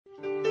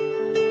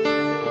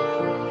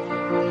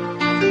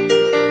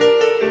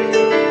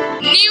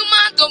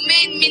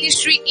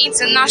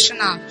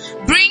International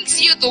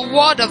brings you the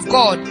word of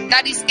God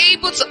that is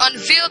able to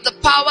unveil the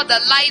power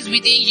that lies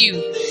within you.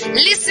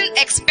 Listen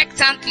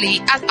expectantly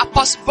as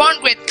Apostle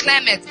Borngreat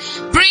Clement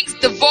brings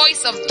the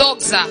voice of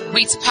Doxa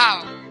with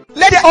power.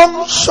 Let the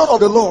unction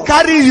of the Lord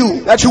carry you,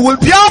 that you will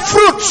bear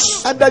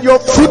fruits and that your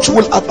fruit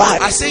will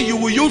abide. I say you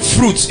will yield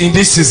fruits in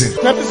this season.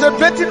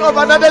 Representing of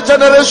another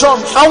generation,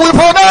 and we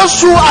pronounce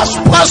you as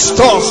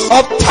pastors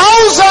of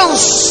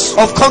thousands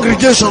of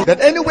congregations, that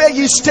anywhere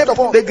ye step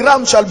upon, the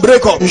ground shall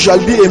break up. You shall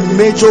be a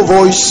major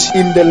voice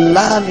in the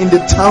land, in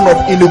the town of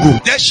Enugu.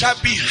 There shall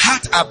be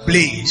heart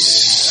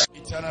ablaze.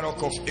 Eternal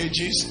Rock of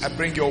Ages, I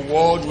bring your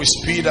word with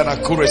speed and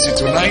accuracy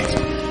tonight.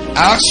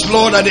 I ask,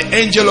 Lord, that the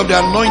angel of the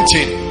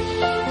anointing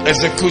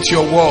execute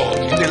your word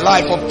in the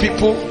life of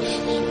people,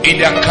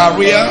 in their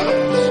career,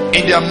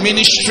 in their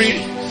ministry,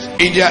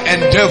 in their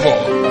endeavor.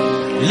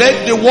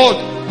 Let the word,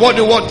 what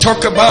the word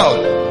talk about,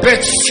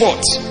 birth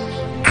forth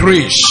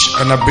grace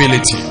and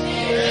ability.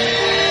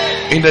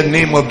 In the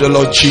name of the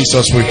Lord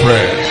Jesus we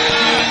pray.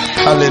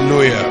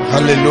 Hallelujah,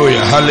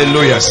 hallelujah,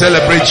 hallelujah.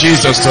 Celebrate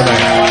Jesus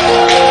tonight.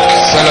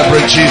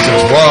 Celebrate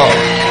Jesus. Wow.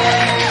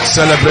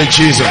 Celebrate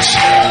Jesus.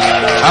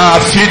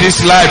 I feel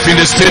this life in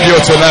the studio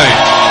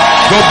tonight.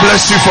 God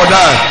bless you for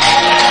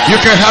that. You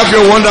can have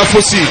your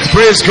wonderful seat.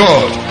 Praise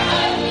God.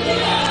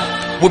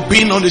 We've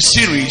been on the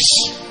series,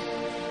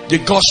 The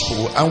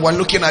Gospel, and we're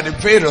looking at the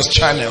various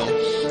channels,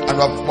 and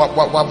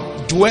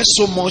we've dwelt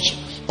so much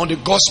on the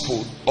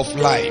gospel of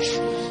life.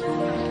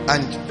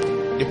 And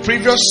the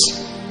previous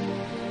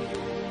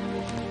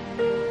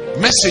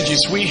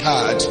messages we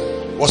had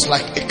was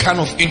like a kind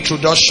of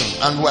introduction,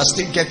 and we're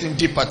still getting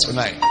deeper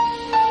tonight.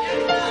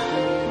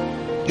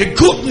 The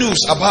good news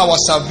about our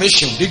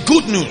salvation, the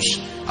good news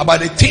about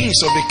the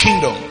things of the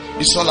kingdom,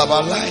 is all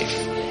about life.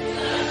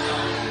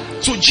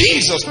 So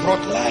Jesus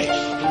brought life.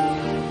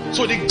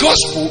 So the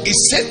gospel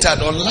is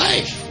centered on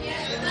life.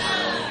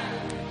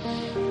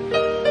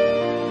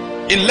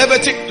 In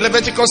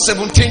Leviticus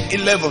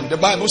 17:11, the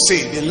Bible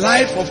says the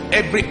life of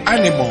every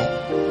animal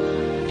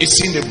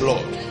is in the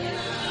blood.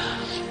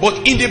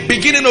 But in the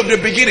beginning of the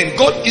beginning,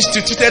 God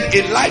instituted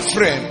a life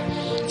frame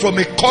from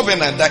a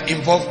covenant that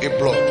involved a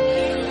blood.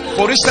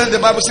 For instance, the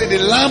Bible says the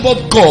Lamb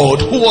of God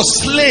who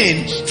was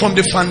slain from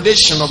the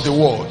foundation of the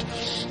world.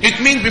 It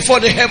means before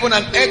the heaven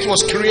and earth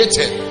was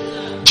created,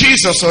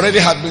 Jesus already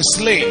had been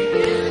slain.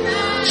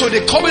 So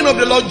the coming of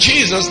the Lord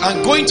Jesus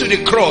and going to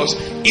the cross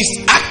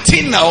is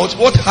acting out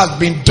what has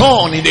been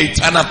done in the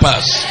eternal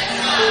past.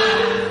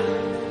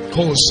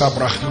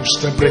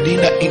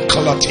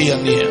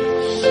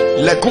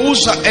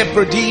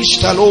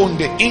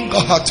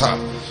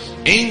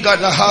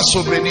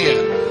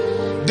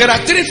 There are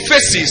three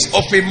phases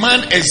of a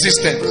man's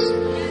existence.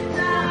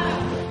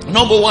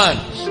 Number one,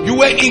 you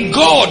were in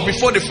God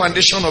before the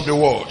foundation of the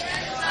world.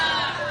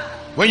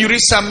 When you read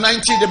Psalm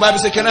 90, the Bible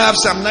says, can I have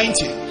Psalm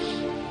 90?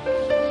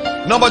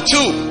 Number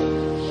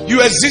two,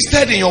 you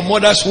existed in your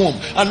mother's womb.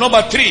 And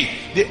number three,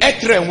 the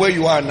earth realm where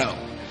you are now.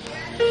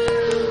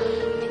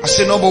 I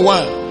say number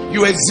one,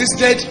 you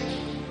existed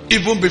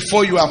even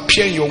before you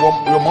appear in your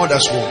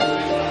mother's womb.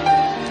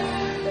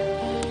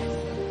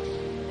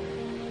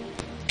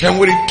 Can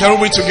we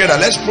read together?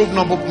 Let's prove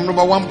number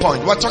 1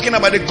 point. We're talking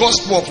about the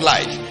gospel of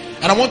life.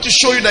 And I want to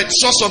show you the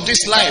source of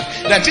this life.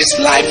 That this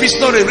life is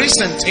not a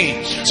recent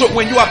thing. So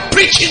when you are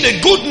preaching the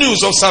good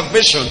news of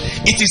salvation,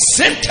 it is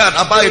centered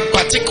about a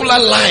particular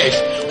life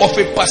of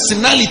a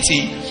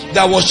personality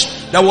that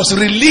was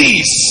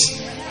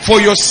released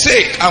for your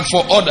sake and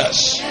for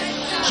others.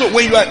 So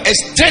when you are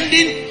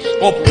extending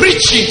or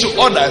preaching to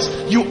others,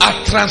 you are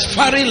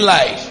transferring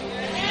life.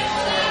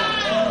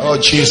 Oh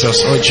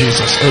Jesus, oh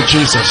Jesus, oh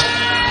Jesus.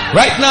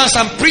 Right now as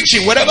I'm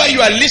preaching, wherever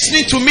you are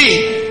listening to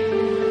me,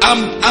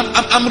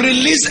 I'm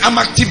releasing, I'm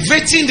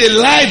activating the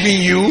life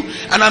in you,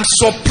 and I'm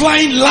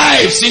supplying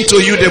lives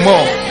into you the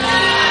more.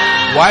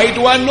 Why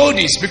do I know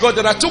this? Because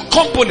there are two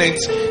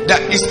components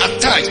that is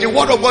attached. The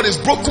word of God is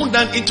broken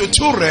down into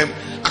two realms.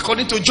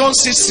 According to John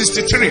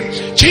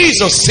 6:63,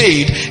 Jesus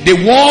said, the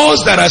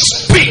words that I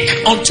speak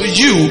unto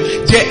you,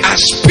 they are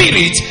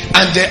spirit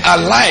and they are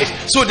life.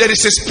 So there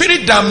is a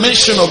spirit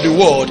dimension of the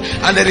word,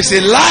 and there is a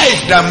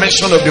life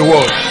dimension of the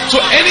word. So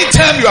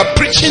anytime you are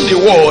preaching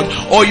the word,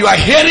 or you are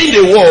hearing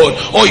the word,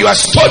 or you are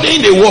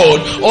studying the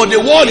word, or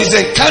the word is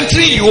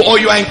encountering you, or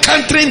you are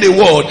encountering the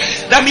word,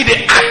 that means the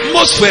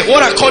atmosphere,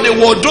 what I call the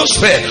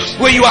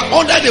wordosphere, where you are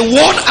under the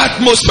word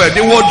atmosphere,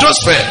 the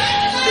wordosphere.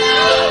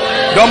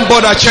 Don't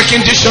bother checking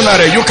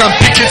dictionary. You can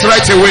pick it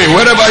right away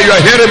wherever you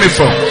are hearing me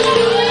from.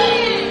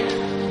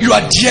 You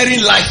are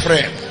daring life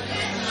realm.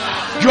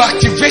 You are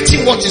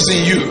activating what is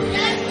in you.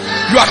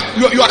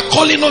 You are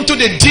calling onto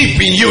the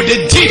deep in you.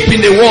 The deep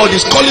in the world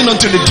is calling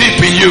onto the deep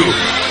in you.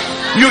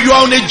 You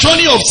are on a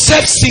journey of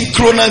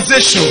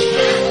self-synchronization.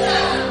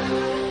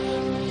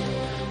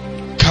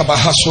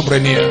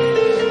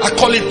 I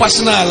call it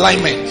personal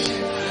alignment.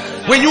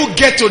 When you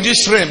get to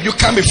this realm, you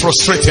can't be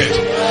frustrated.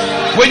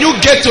 When you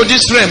get to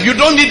this realm, you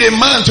don't need a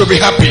man to be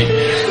happy.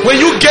 When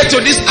you get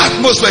to this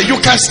atmosphere, you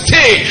can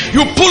stay.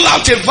 You pull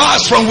out a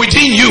verse from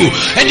within you,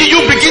 and then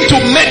you begin to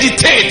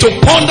meditate, to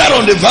ponder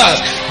on the verse,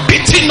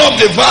 beating up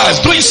the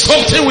verse, doing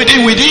something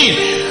within.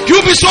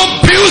 You'll be so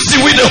busy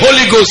with the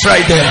Holy Ghost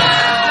right there.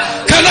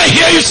 Can I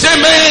hear you say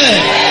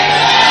amen?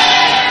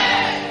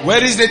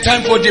 Where is the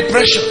time for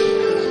depression?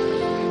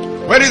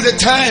 Where is the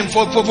time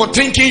for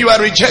thinking you are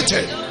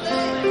rejected?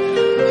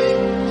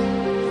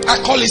 I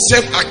call it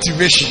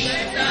self-activation.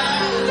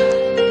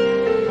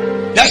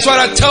 That's what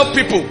I tell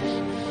people.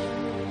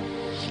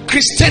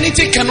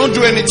 Christianity cannot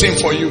do anything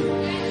for you.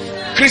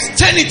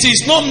 Christianity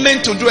is not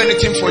meant to do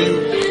anything for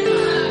you.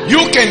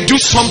 You can do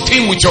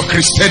something with your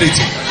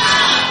Christianity.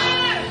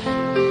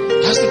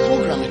 That's the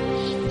programming.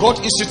 God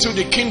instituted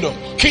the kingdom.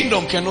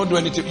 Kingdom cannot do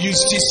anything.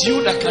 It's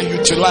you that can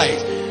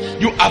utilize.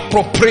 You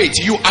appropriate.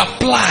 You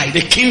apply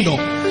the kingdom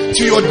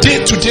to your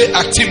day-to-day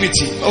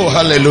activity. Oh,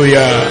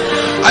 hallelujah.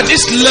 At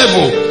this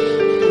level,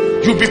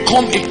 you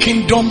become a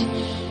kingdom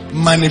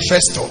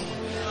manifestor.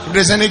 If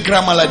there's any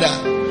grammar like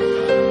that.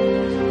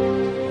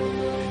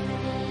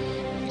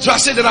 So I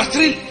said there are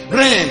 3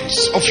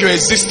 realms of your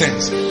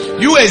existence.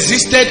 You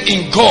existed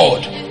in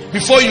God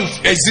before you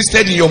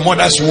existed in your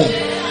mother's womb.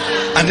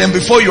 And then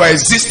before you are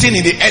existing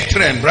in the earth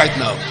realm right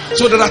now.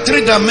 So there are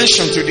 3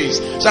 dimensions to this.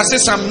 So I said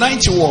Psalm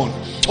 91.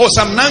 Or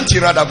Psalm 90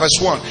 rather, verse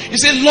 1. He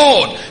said,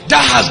 Lord,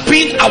 that has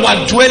been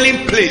our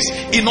dwelling place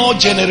in all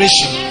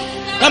generations.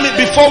 I mean,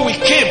 before we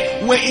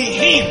came, we're in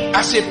Him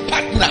as a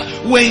partner.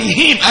 We're in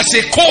Him as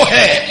a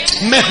co-heir.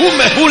 We're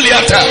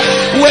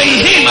in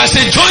Him as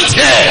a joint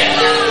heir.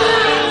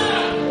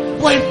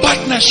 We're in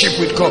partnership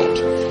with God.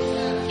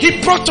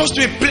 He brought us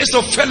to a place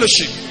of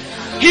fellowship.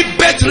 He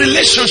birthed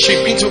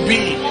relationship into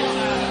being.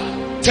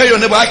 Tell your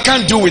neighbor, I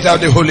can't do without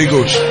the Holy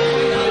Ghost.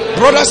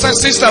 Brothers and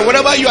sisters,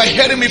 wherever you are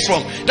hearing me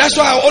from, that's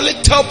why I always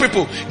tell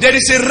people, there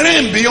is a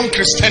realm beyond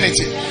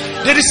Christianity.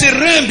 There is a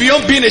realm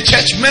beyond being a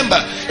church member.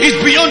 It's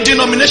beyond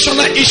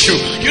denominational issue.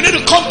 You need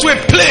to come to a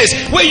place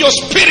where your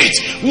spirit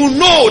will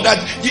know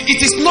that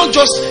it is not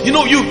just,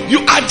 you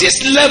at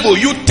this level,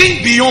 you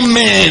think beyond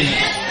men.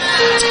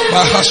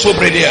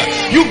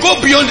 You go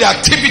beyond the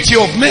activity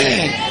of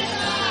men.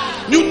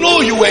 You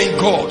know you are in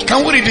God.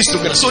 Can we read this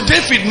together? So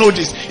David knows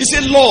this. He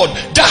said, Lord,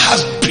 that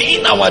has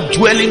been our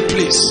dwelling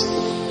place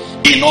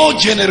in all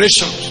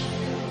generations.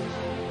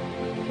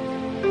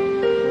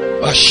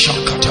 Verse 2,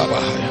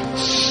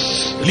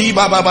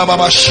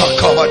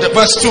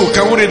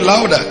 can we read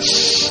louder?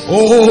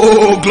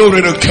 Oh,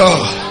 glory to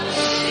God.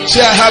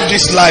 Say, I have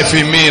this life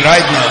in me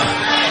right now.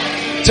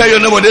 Tell your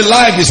neighbor, the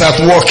life is at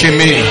work in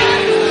me.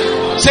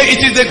 Say,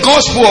 it is the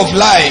gospel of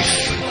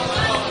life.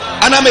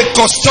 And I'm a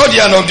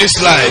custodian of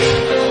this life.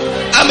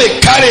 I'm a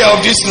carrier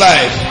of this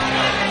life.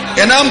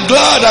 And I'm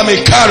glad I'm a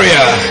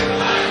carrier.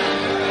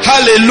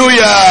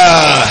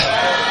 Hallelujah.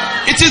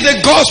 It is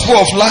the gospel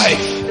of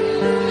life.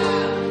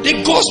 The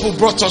gospel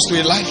brought us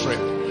to a life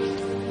realm.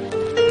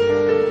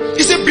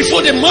 He said,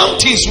 before the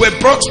mountains were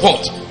brought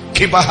forth,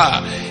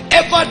 Kibaha,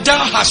 ever thou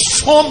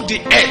hast formed the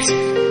earth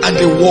and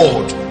the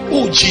world.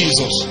 Oh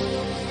Jesus.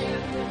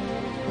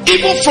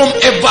 Even from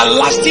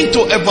everlasting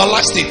to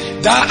everlasting,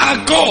 thou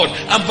art God.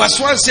 And verse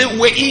 1 says,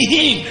 we're in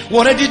Him. We're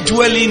already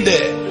dwelling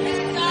there.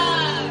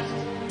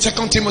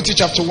 2 Timothy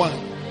chapter 1.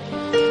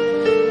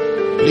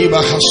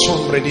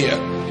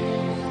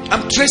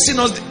 I'm tracing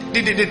us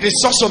the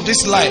source of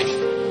this life.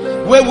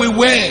 Where we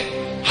were,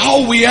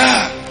 how we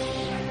are.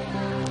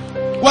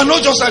 We're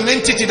not just an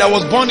entity that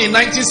was born in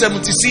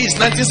 1976,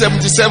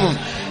 1977,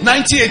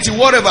 1980,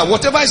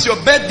 whatever is your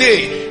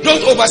birthday.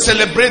 Don't over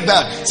celebrate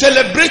that.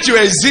 Celebrate your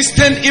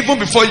existence even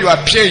before you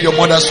appear in your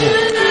mother's womb.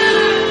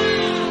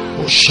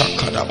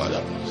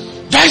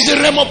 That is the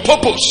realm of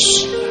purpose.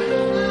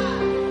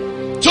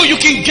 So you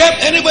can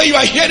get anywhere you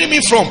are hearing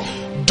me from.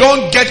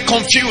 Don't get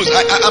confused.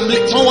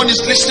 Someone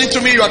is listening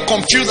to me. You are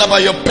confused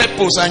about your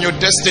purpose and your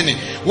destiny.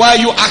 Why are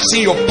you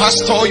asking your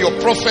pastor, your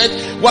prophet?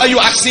 Why are you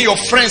asking your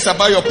friends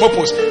about your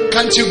purpose?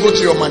 Can't you go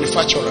to your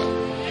manufacturer?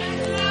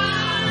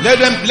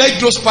 Let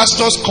those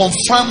pastors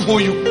confirm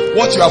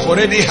what you have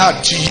already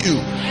had to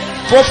you.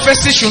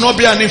 Prophecy should not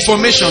be an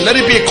information. Let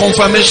it be a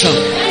confirmation.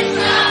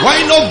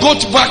 Why not go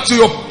back to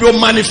your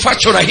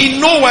manufacturer? He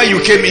knows why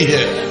you came in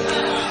here.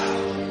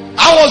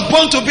 I was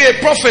born to be a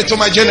prophet to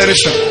my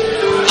generation.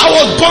 I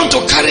was born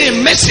to carry a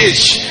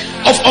message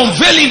of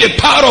unveiling the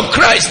power of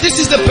Christ. This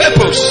is the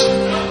purpose.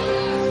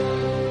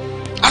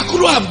 I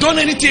couldn't have done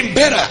anything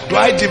better. Do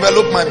I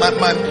develop my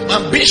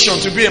ambition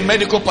to be a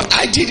medical pastor?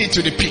 I did it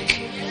to the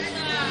peak.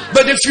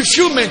 But the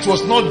fulfillment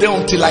was not there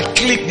until I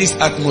clicked this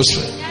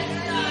atmosphere.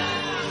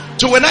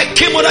 So when I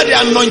came under the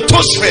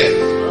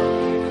anointosphere,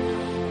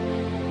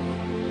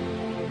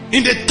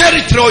 in the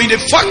territory, in the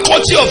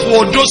faculty of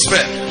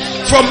Wordosphere,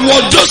 from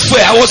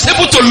Wordosphere, I was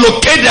able to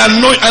locate the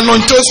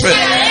anointosphere.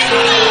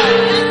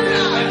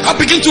 I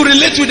began to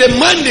relate with the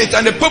mandate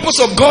and the purpose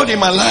of God in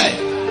my life,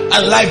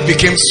 and life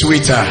became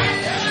sweeter.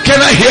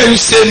 Can I hear you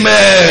say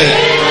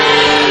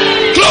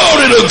amen?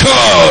 Glory to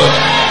God.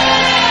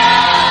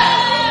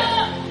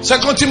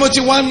 2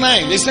 Timothy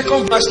 1:9, the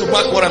second verse to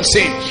back what I'm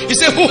saying. He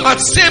said, who hath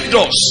saved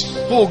us,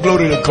 oh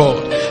glory to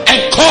God,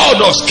 and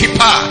called us,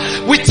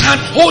 keeper, with an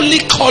holy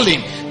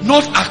calling,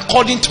 not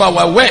according to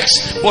our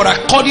works, but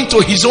according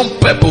to his own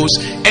purpose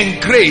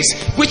and grace,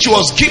 which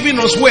was given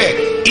us where?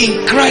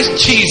 In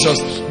Christ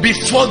Jesus,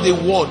 before the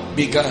world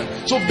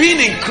began. So being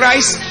in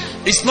Christ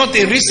is not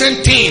a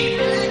recent thing.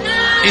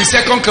 In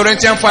 2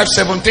 Corinthians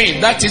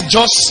 5:17, that is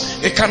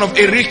just a kind of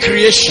a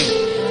recreation.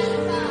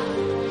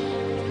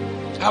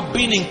 I've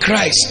been in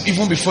Christ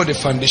even before the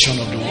foundation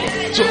of the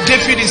world. So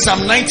David in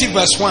Psalm 90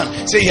 verse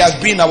 1 say he has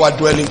been our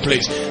dwelling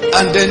place.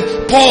 And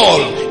then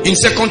Paul in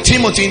 2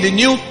 Timothy in the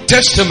New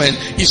Testament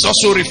is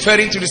also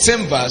referring to the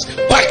same verse,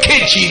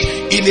 package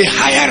it in a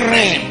higher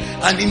realm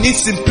and it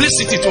needs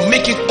simplicity to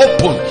make it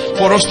open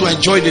for us to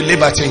enjoy the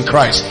liberty in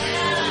Christ.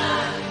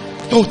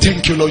 Oh,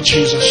 thank you, Lord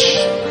Jesus.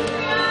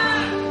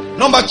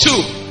 Number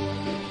 2,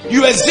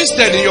 you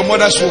existed in your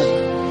mother's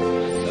womb.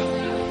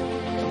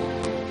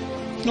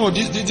 No,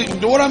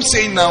 what I'm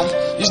saying now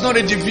is not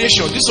a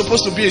deviation. This is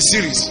supposed to be a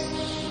series.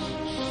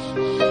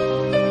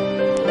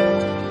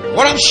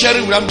 What I'm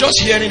sharing with, I'm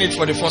just hearing it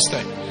for the first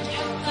time.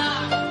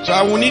 So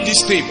I will need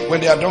this tape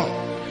when they are done,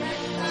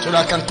 so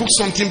that I can cook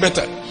something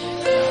better.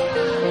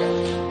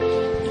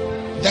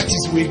 That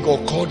is the way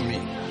God called me.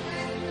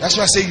 That's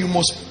why I say you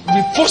must,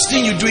 the first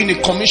thing you do in a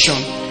commission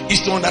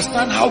is to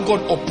understand how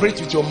God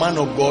operates with your man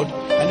of God,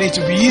 and it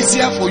will be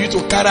easier for you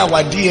to carry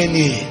our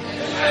DNA.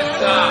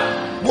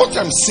 What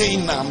I'm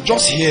saying now, I'm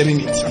just hearing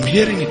it. I'm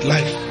hearing it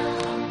live.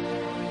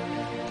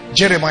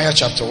 Jeremiah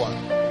chapter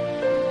 1.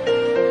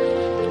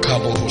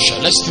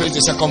 Let's trace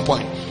the second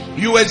point.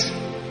 You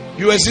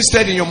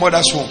existed in your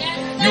mother's womb.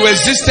 You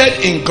existed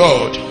in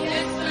God.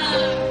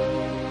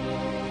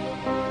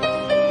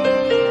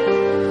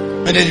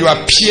 And then you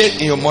appeared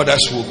in your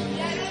mother's womb.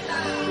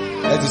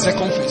 That's the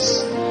second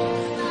phase.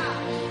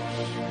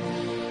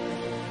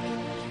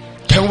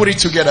 Can we read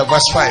together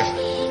verse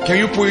 5? Can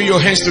you put your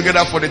hands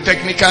together for the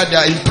technical? They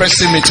are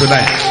impressing me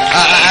tonight.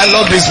 I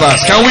love this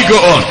verse. Can we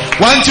go on?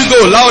 1, 2,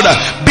 go louder.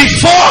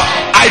 Before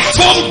I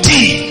formed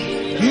thee,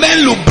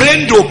 Melu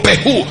Brendo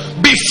Pehu.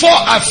 Before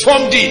I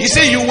formed thee, he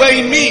said you were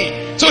in me.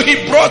 So he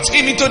brought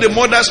him into the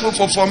mother's womb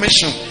for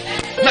formation.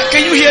 Now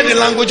can you hear the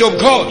language of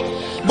God?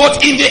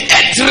 But in the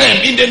earth realm,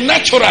 in the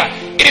natural,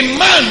 a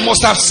man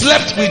must have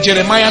slept with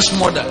Jeremiah's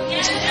mother.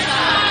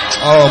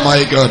 Oh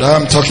my God,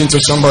 I'm talking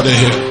to somebody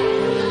here.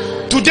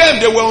 To them,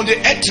 they were on the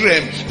earth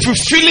realm,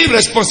 fulfilling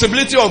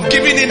responsibility of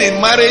giving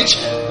in marriage.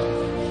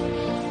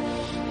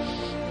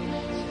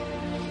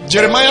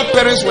 Jeremiah's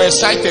parents were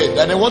excited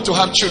that they want to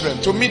have children,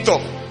 to meet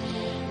up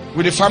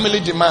with the family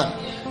demand.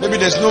 Maybe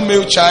there's no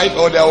male child,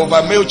 or they're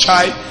over male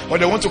child, or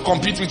they want to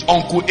compete with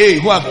Uncle A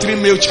who have 3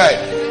 male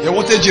child. They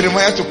wanted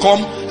Jeremiah to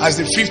come as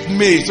the 5th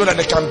male so that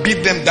they can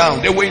beat them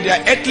down. They were in their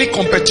earthly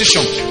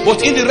competition.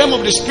 But in the realm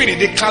of the spirit,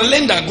 the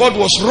calendar God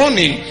was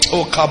running,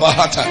 oh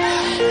Kabahata,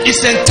 is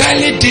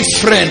entirely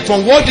different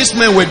from what these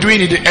men were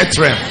doing in the earth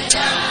realm.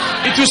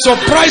 It will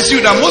surprise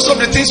you that most of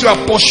the things you are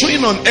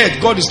pursuing on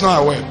earth, God is not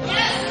aware.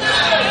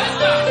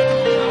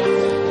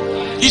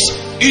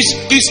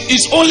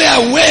 He's only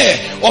aware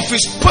of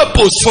his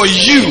purpose for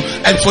you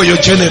and for your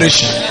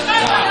generation.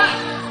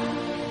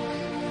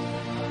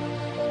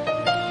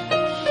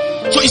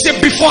 So he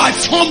said, before I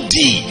formed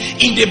thee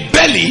in the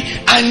belly,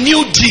 I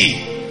knew thee.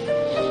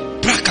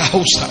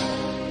 Brakahosa.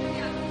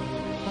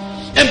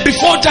 And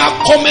before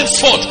thou comest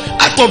forth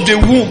out of the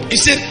womb, he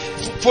said,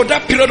 for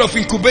that period of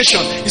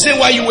incubation, he said,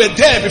 while you were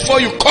there,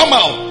 before you come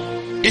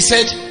out, he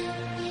said,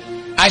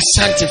 I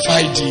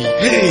sanctified thee.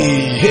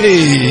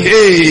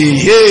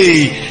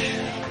 Hey.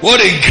 What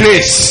a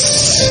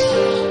grace.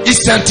 He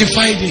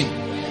sanctified him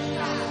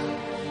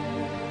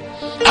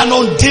and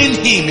ordained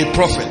him a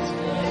prophet.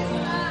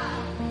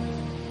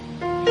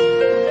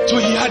 So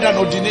he had an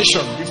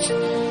ordination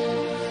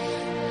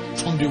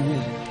from the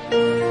womb.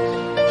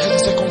 That's the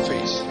second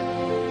phase.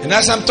 And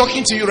as I'm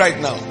talking to you right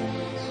now,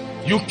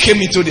 you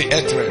came into the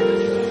earth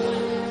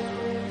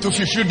realm to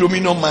fulfill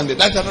dominion mandate.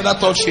 That's another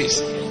third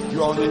phase.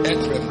 You are on the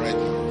earth realm right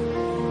now.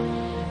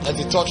 That's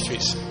the third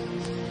phase.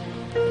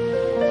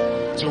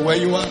 So where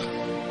you are,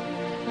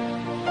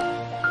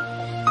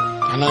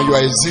 and now you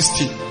are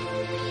existing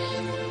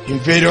in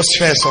various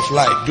spheres of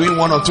life, doing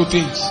one or two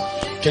things.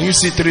 Can you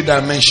see 3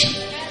 dimensions?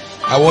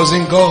 I was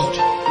in God.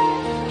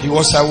 He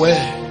was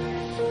aware.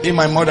 In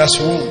my mother's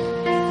womb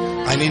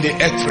and in the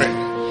earth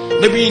realm.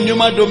 Maybe in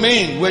human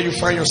domain where you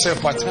find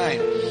yourself part time.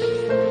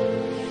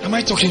 Am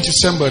I talking to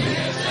somebody?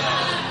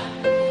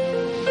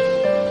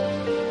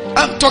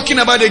 I'm talking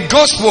about the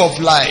gospel of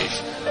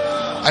life.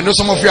 I know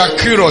some of you are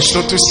curious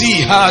to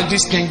see how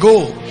this can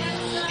go.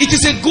 It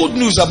is a good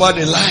news about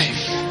the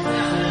life.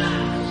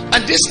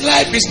 And this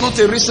life is not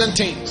a recent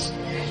thing.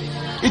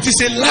 It is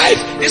a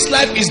life. This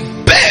life is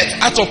birthed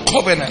out of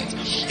covenant.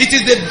 It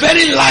is the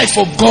very life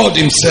of God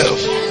himself.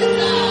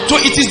 So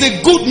it is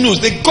the good news.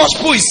 The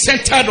gospel is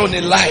centered on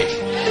a life.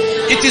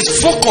 It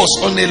is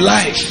focused on a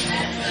life.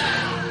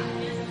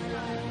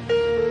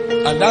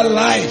 And that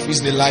life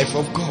is the life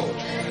of God.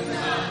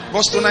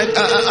 Because tonight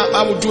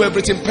I will do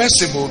everything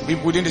possible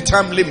within the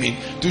time limit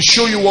to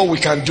show you what we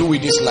can do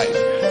with this life.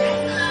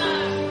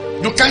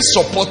 You can't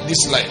support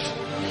this life.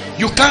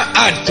 You can't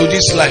add to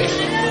this life.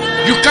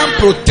 You can't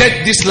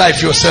protect this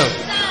life yourself.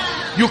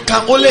 You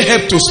can only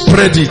help to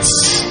spread it.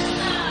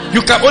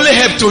 You can only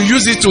help to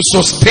use it to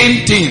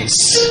sustain things.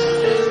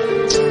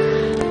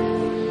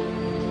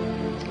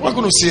 We're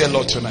going to say a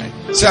lot tonight.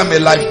 Say I'm a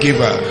life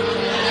giver.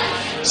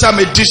 Say I'm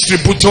a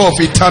distributor of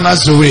eternal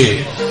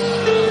Zoe.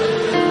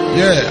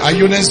 Yeah,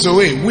 Ayunen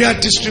Zoe. We are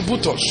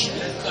distributors.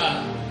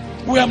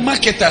 We are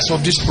marketers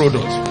of this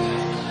product.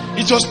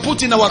 It was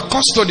put in our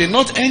custody,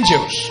 not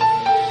angels.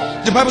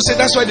 The Bible said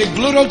that's why the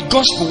glorious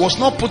gospel was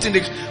not put in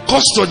the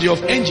custody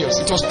of angels.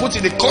 It was put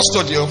in the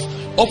custody of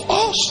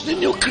us, the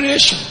new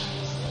creation.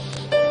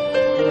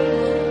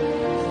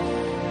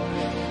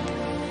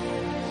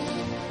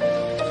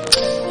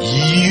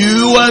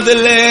 You are the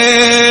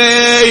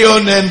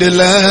lion and the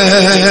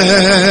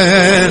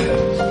lamb,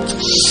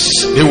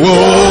 the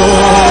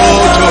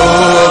word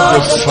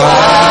of the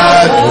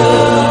Father,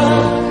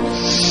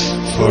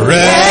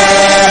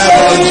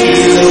 forever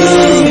you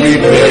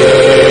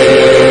remain.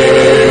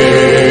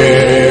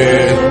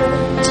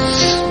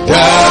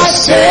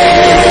 That's it.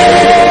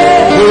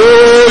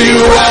 Oh,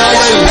 you are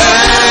the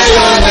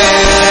lion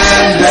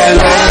and the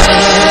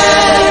lamb,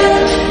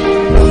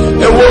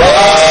 the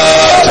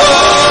word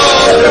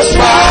of the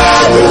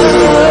Father,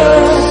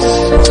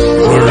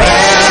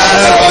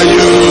 forever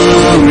you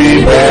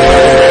remain.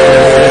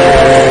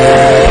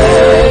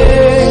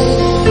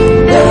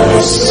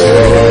 That's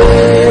it.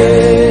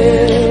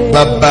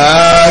 Baba,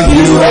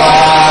 you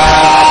are.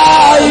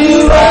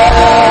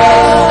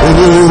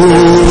 Ooh,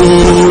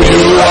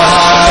 you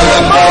are the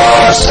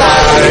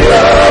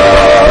Messiah.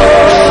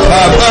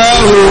 Baba,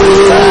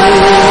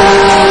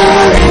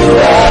 you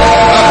are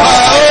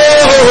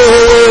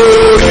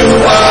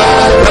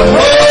the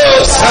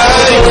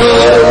Messiah.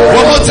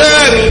 One more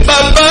time,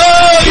 Baba,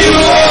 you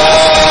are.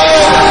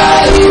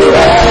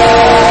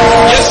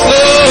 Yes,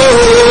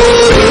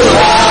 Lord, you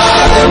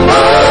are the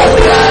Messiah.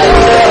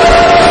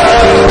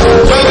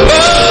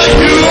 Baba,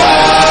 you are.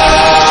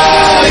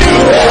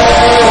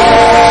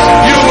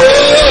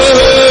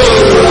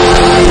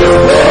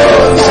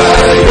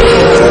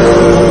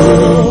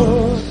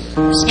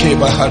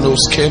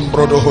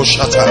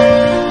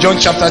 John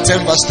chapter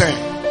 10 verse 10.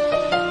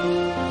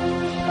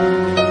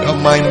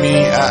 Don't mind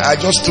me, I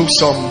just took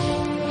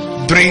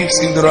some drinks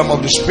in the realm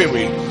of the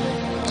spirit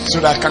so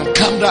that I can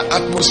calm that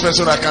atmosphere,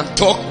 so that I can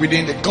talk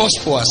within the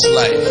gospel as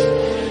life.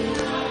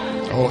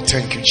 Oh,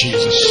 thank you,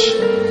 Jesus.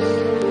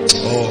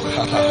 Oh,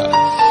 ha ha ha.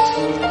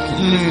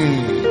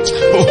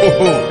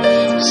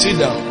 Sit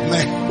down,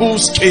 man.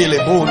 Who's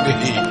Caleb?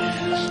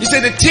 He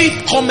said, the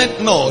thief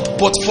cometh not,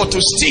 but for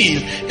to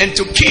steal and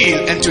to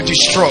kill and to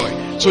destroy.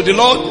 So the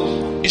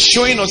Lord is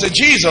showing us that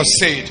Jesus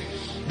said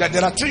that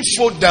there are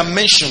threefold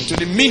dimensions to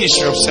the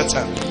ministry of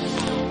Satan.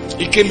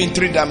 He came in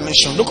 3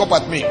 dimensions. Look up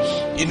at me.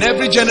 In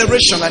every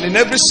generation and in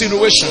every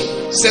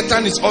situation,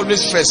 Satan is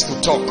always first to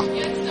talk.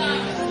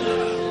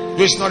 Though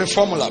it's not a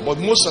formula, but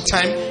most of the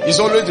time, he's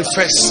always the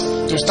first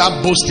to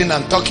start boasting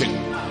and talking.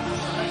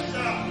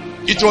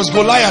 It was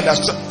Goliath that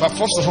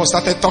first of all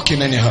started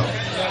talking anyhow,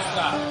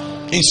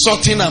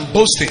 insulting and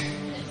boasting,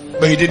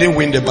 but he didn't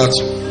win the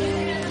battle.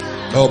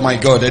 Oh my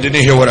God, I didn't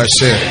hear what I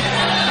said.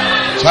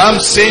 So I'm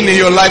saying in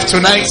your life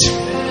tonight,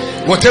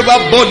 whatever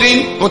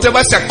burden,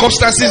 whatever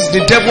circumstances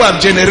the devil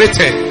have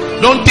generated,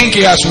 don't think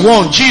he has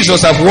won.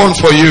 Jesus have won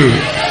for you.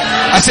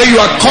 I say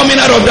you are coming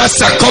out of that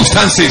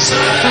circumstances.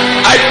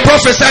 I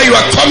prophesy you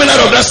are coming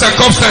out of that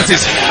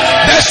circumstances.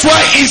 That's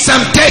why in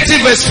Psalm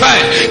 30 verse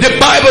 5, the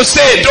Bible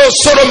says, though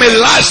sorrow may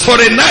last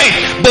for a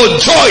night, but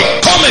joy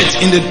cometh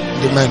in the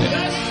morning.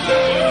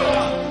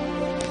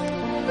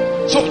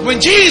 So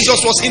when Jesus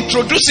was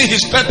introducing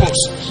his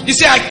purpose, he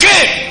said, I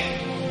came.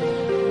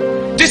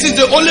 This is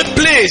the only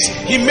place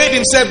he made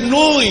himself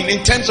known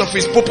in terms of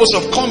his purpose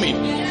of coming.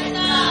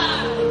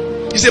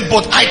 He said,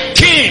 but I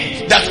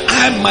came that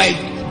I might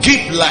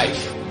give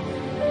life.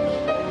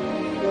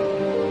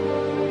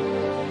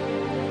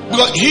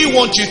 Because he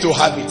wants you to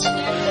have it.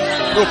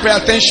 No, pay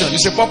attention.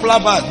 It's a popular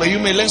verse, but you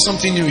may learn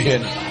something new here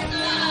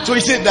now. So he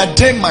said that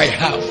they might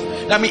have.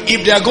 I mean,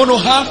 if they are going to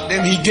have,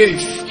 then he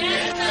gave.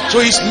 So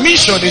his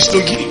mission is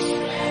to give.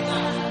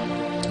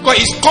 Because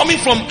he's coming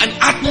from an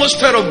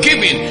atmosphere of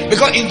giving.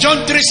 Because in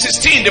John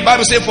 3:16, the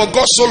Bible says, for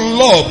God so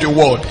loved the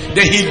world,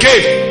 then he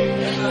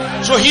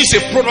gave. So he's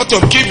a product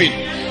of giving.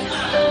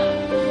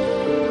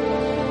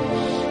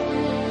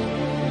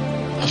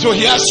 So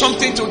he has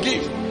something to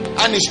give.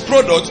 And his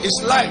product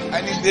is life.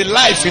 And he's the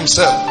life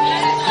himself.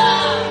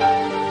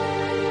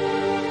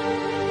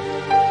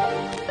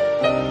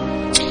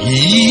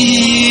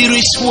 Here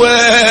is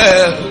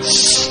well.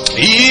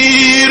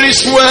 Here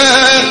is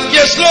well.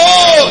 Yes,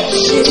 Lord.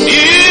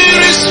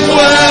 Here is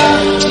well.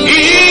 In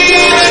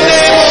the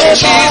name of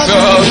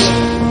Jesus.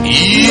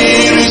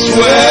 Here is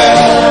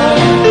well.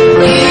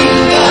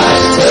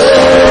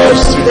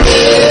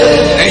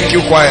 Thank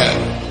you, choir.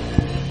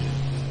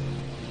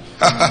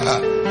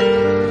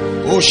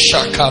 Oh,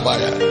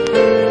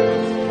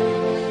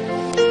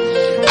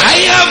 I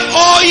have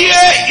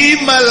oil in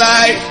my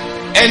life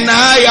and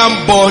I am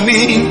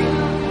burning.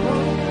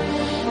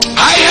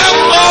 I have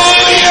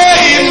oil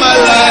in my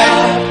life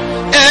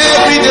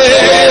every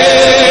day.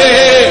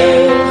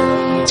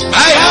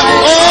 I have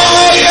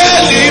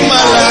oil in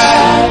my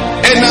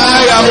life and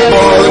I am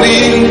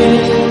burning.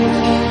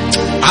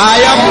 I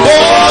am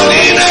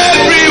burning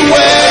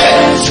everywhere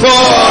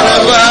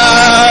forever.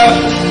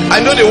 I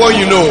know the one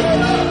you know.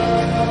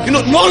 You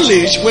know,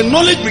 knowledge, when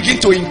knowledge begins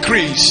to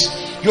increase,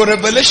 your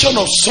revelation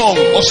of song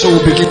also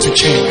will begin to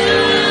change.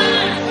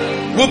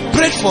 We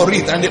prayed for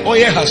it and the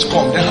oil has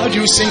come. Then how do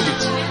you sing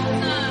it?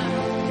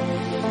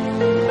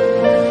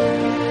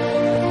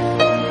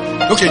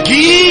 Okay,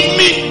 give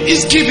me.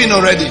 It's giving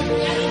already.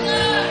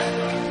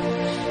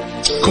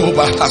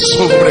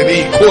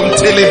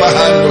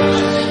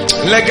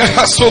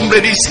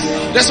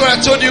 That's what I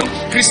told you.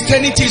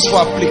 Christianity is for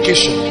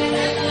application.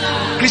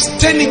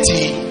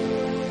 Christianity,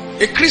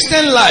 a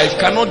Christian life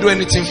cannot do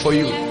anything for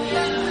you.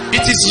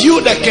 It is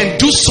you that can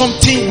do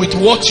something with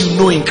what you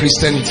know in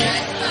Christianity.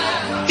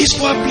 It's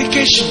for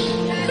application.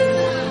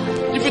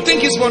 If you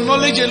think it's for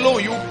knowledge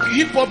alone, you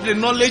heap up the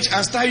knowledge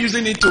and start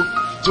using it to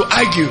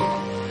argue,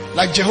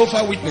 like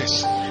Jehovah's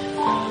Witness.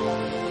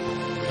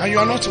 And you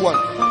are not one.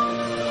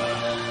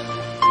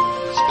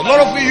 A lot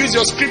of you use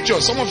your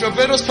scriptures, some of your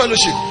various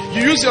fellowship.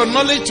 You use your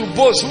knowledge to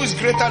boast who is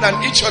greater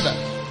than each other.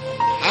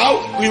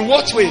 How, in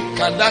what way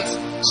can that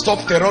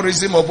stop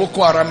terrorism of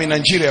Boko Haram in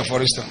Nigeria, for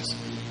instance?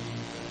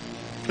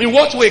 In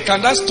what way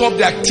can that stop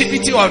the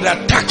activity or the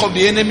attack of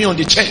the enemy on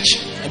the church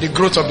and the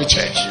growth of the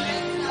church?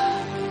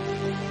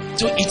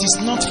 So it is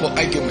not for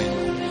argument.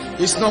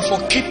 It's not for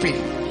keeping,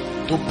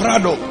 to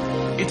brag up.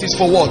 It is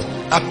for what?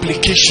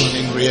 Application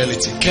in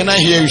reality. Can I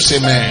hear you say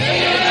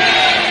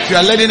amen? If you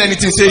are learning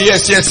anything, say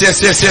yes, yes, yes,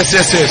 yes, yes,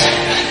 yes, yes.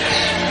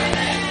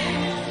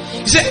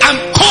 You say, I'm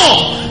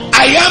come.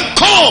 I am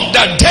come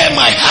that they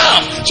might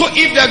have. So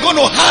if they're going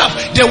to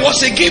have, there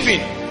was a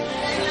giving.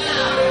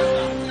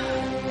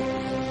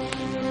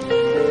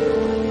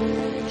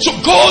 So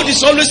God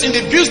is always in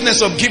the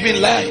business of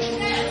giving life.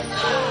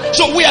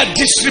 So we are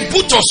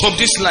distributors of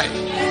this life.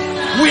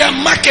 We are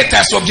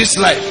marketers of this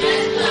life.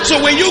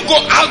 So when you go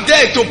out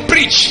there to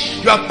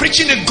preach, you are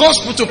preaching the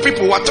gospel to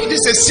people. This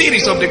is a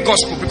series of the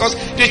gospel because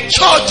the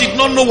church did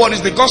not know what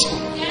is the gospel.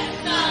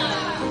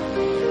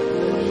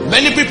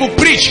 Many people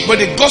preach, but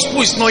the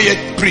gospel is not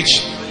yet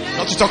preached.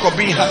 Not to talk of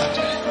being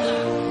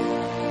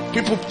heard.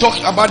 People talk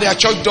about their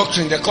church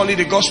doctrine, they call it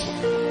the gospel.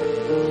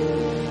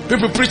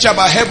 People preach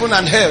about heaven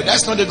and hell,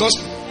 that's not the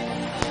gospel.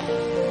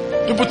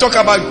 People talk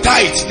about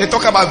tithes, they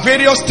talk about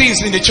various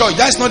things in the church,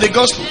 that's not the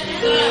gospel.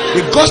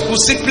 The gospel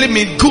simply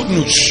means good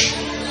news.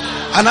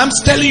 And I'm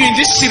telling you in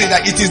this series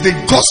that it is the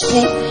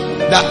gospel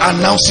that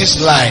announces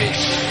life.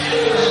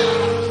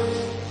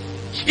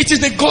 It is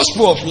the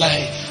gospel of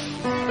life.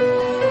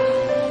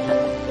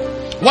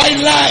 Why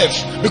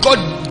life? Because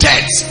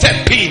death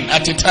stepped in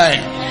at a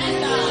time.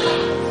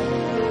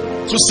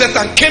 So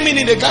Satan came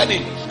in the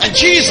garden, and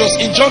Jesus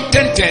in John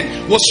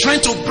 10:10 was trying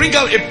to bring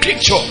out a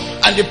picture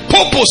and the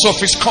purpose of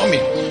his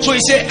coming. So he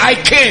said, I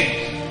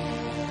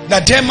came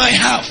that they might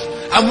have.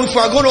 And if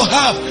we are going to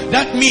have,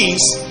 that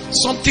means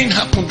something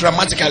happened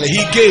dramatically.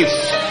 He gave.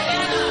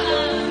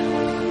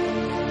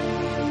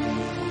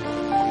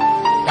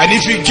 And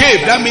if he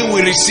gave, that means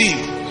we receive.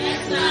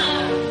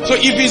 So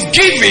if he's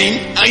giving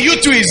and you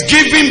too is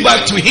giving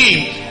back to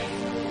him,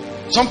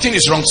 something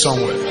is wrong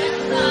somewhere.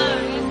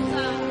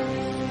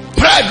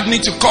 Pride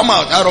needs to come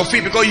out of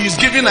it because he's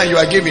giving and you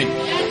are giving.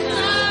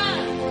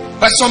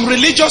 But some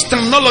religious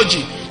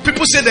terminology,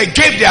 people say they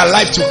gave their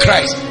life to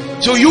Christ.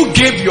 So you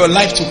gave your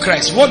life to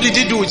Christ. What did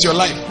he do with your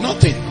life?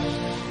 Nothing.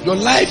 Your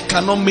life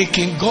cannot make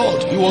him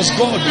God. He was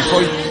God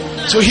before you.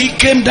 So he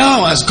came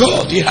down as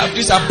God. He had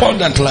this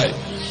abundant life.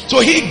 So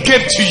he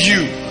gave to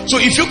you. So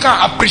if you can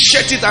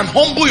appreciate it and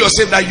humble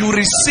yourself that you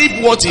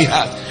receive what he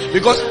had.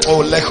 Because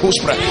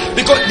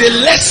because the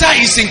lesser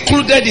is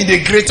included in the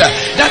greater.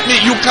 That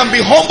means you can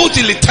be humble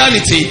till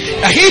eternity.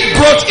 That he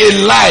brought a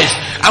life.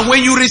 And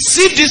when you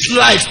receive this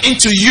life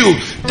into you,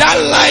 that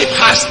life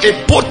has a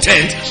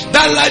potent,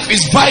 that life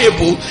is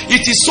viable.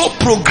 It is so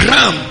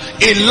programmed,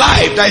 a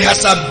life that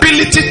has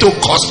ability to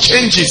cause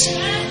changes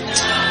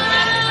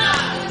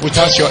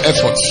without your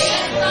efforts.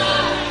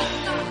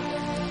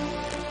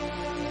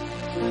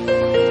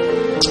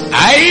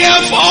 I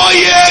have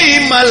oil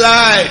in my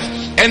life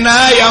and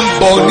I am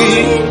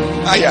burning.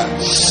 I have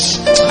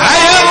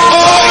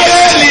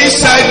oil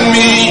inside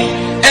me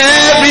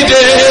every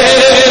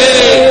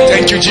day.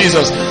 Thank you,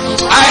 Jesus.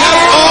 I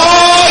have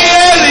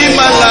oil in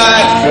my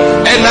life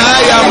and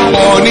I am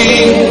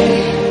burning.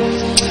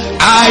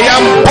 I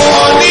am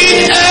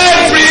burning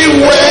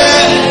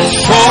everywhere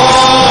for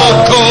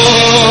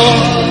God.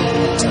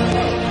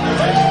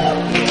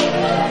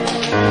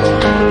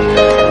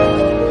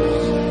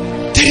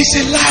 There is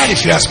a life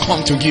he has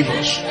come to give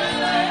us.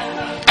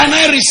 And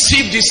I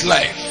received this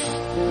life.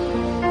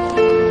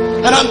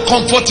 And I'm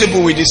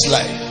comfortable with this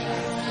life.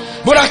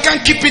 But I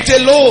can't keep it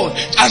alone.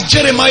 As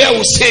Jeremiah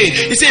will say,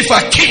 he said, if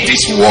I keep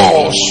these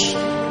walls,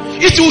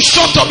 it will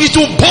shut up, it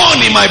will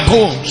burn in my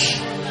bones.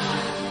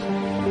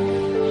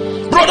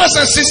 Brothers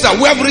and sisters,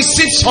 we have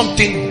received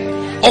something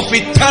of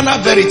eternal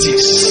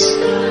verities.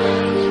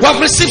 We have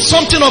received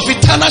something of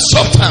eternal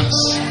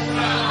substance.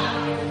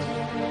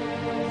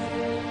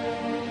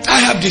 I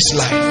have this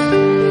life.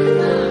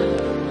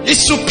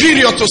 It's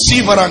superior to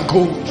silver and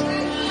gold.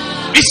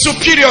 It's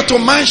superior to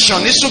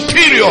mansion. It's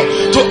superior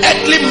to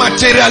earthly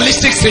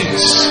materialistic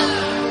things.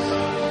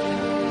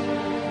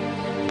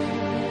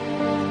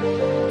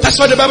 That's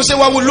why the Bible says,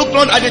 well, we look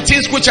not at the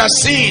things which are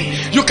seen.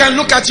 You can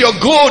look at your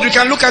gold, you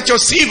can look at your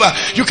silver,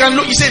 you can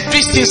look, he said,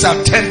 these things are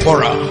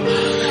temporal.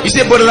 He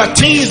said, but there are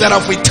things that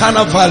are of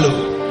eternal value.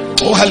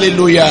 Oh,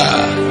 hallelujah.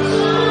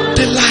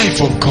 The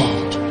life of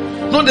God.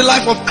 Not the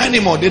life of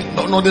animal,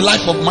 not the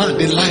life of man,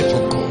 the life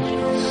of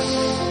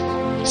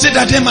God. Say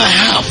that they might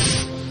have.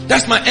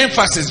 That's my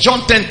emphasis.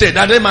 John 10:10,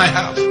 that they might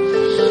have.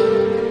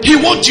 He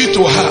wants you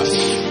to have.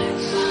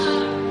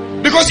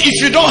 Because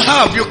if you don't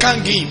have, you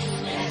can't give.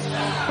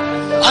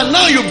 And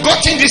now you've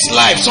gotten this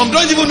life. Some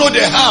don't even know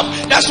they have.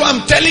 That's why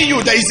I'm telling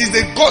you that it is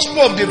the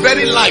gospel of the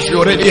very life you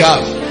already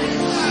have.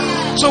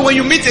 So when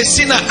you meet a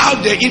sinner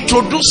out there,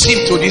 introduce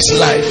him to this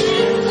life.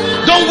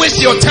 Don't waste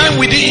your time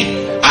with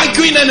him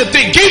arguing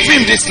anything. Give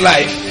him this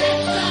life.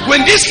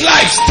 When this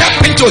life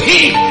step into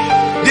him,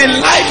 the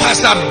life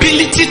has the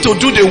ability to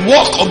do the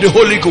work of the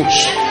Holy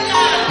Ghost.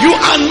 You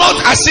are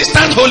not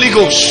assistant Holy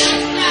Ghost.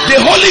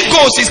 The Holy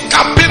Ghost is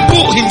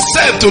capable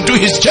himself to do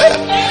his job.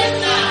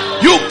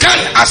 You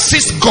can't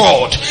assist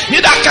God,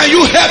 neither can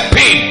you help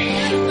him.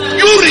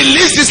 You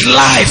release this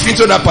life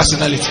into that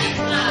personality,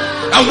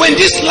 and when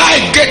this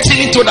life gets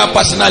into that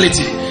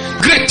personality,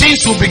 great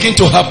things will begin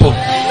to happen.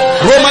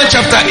 Romans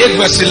chapter 8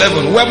 verse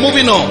 11. We're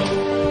moving on.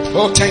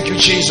 Oh, thank you,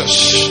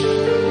 Jesus.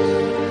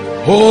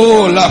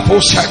 Oh, la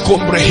posa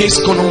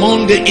combrehis con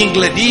monde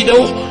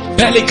ingledido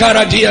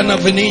pelicaradia na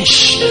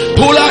venish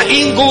pula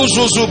ingo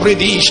zuzu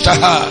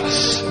bredishtaha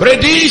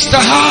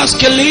bredishtaha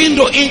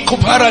skelindo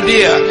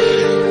incuparadia.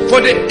 For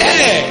the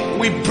air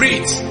we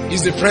breathe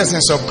is the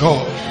presence of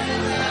God.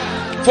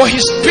 For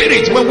his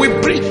spirit, when we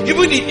breathe,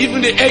 even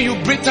the air you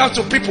breathe out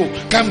to people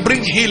can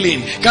bring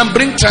healing, can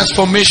bring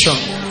transformation.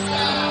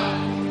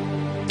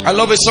 I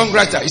love a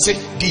songwriter. He said,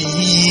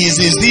 this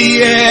is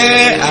the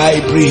air I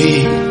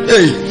breathe.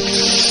 Hey.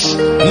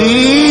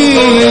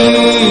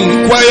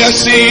 Choir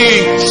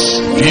sings,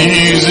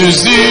 this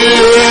is the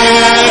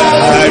air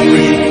I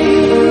breathe.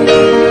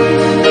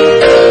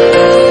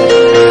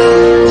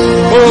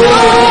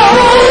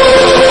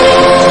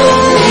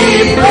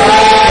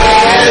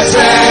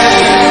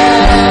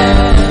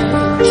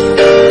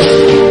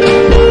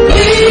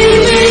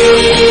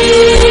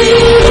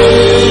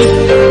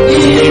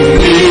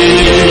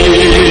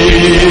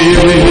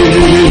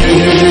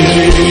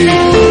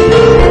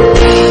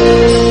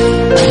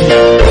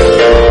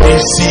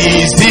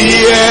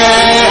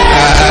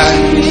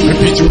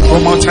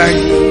 One more time.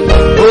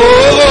 Oh,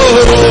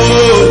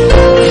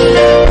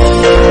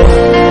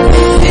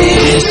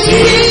 this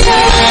is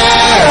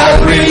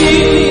every.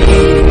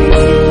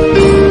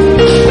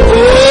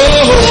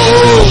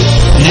 Oh,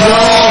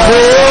 your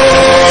holy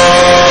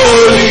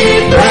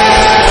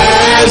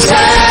presence.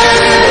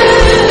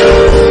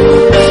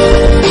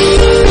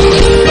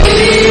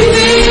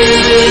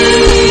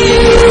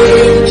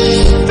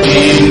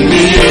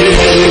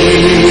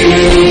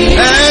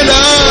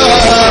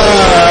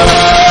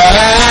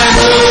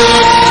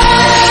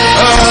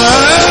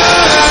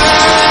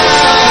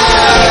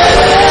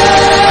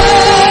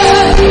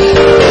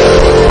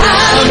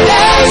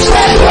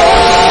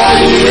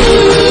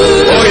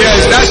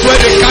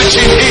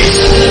 In me.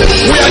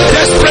 And we are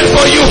desperate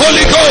for you,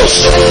 Holy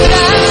Ghost.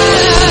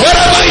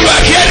 Wherever you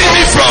are hearing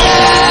me from,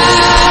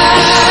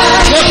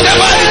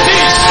 whatever it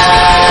is,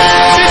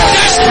 be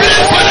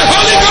desperate for the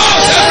Holy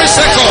Ghost every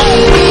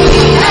second.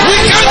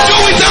 We can't do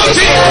without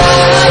him.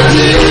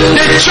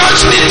 The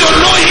church needs to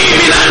know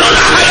him in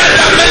another higher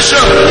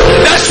dimension.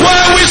 That's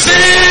why we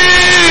sing.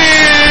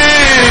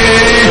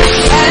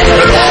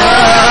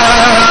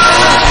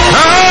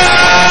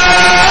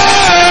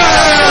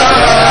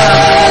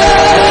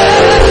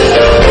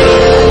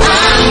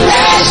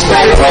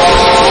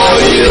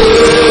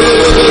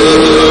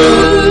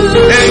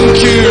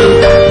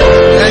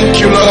 Thank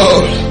you,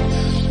 Lord.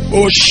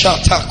 Oh,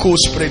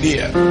 shatakos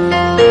predia.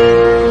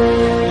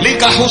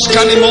 Ligahos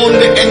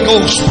canimonde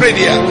engos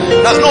predia.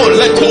 No,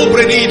 leko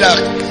predida.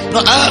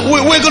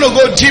 We're going to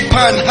go deeper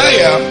and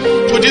higher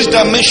to this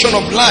dimension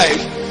of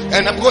life,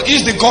 and I'm going to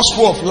use the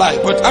gospel of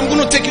life. But I'm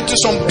going to take you to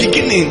some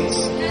beginnings.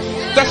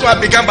 That's why I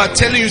began by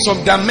telling you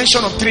some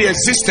dimension of three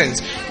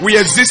existence. We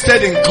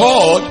existed in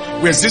God,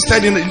 we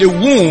existed in the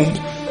womb,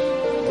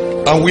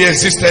 and we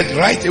existed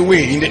right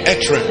away in the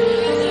earth realm,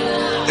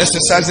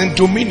 exercising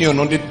dominion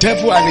on the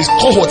devil and his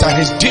cohort and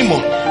his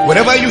demon.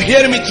 Wherever you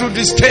hear me through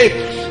this tape,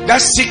 that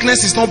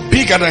sickness is not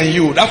bigger than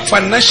you. That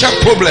financial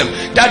problem,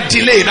 that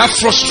delay, that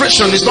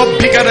frustration is not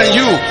bigger than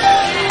you.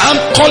 I'm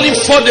calling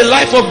for the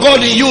life of God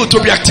in you to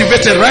be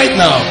activated right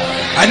now.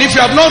 And if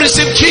you have not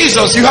received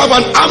Jesus, you have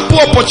an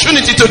ample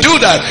opportunity to do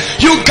that.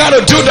 You got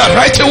to do that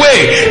right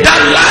away. That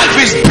life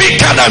is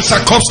bigger than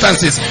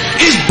circumstances.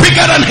 It's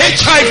bigger than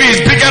HIV.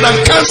 It's bigger than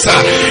cancer.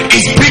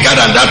 It's bigger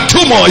than that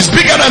tumor. It's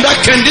bigger than that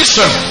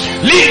condition.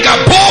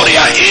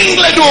 Ligaboria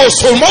ingledo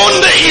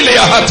somonde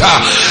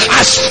ileahata.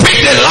 I speak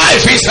the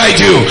life inside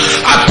you.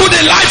 I put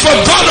the life of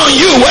God on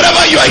you.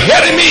 Wherever you are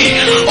hearing me,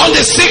 on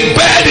the sick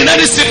bed, in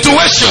any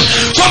situation,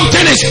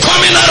 something is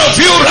coming out of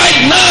you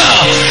right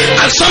now,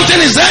 and something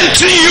is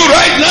entering you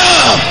right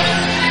now.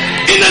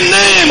 In the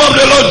name of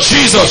the Lord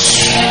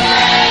Jesus.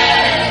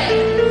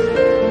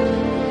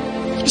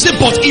 He said,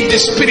 but if the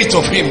spirit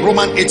of him,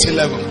 Romans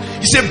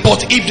 8:11. He said,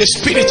 but if the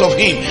spirit of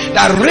him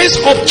that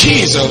raised up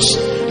Jesus.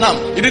 Now,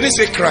 he didn't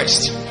say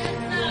Christ.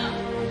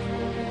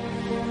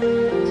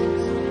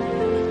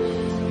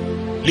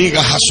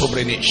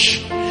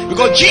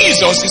 Because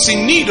Jesus is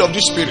in need of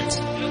the spirit.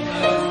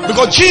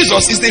 Because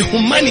Jesus is the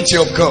humanity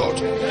of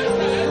God.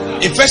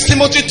 In 1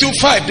 Timothy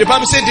 2:5, the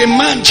Bible said the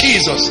man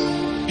Jesus,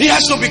 he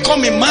has to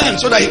become a man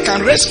so that he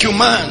can rescue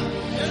man.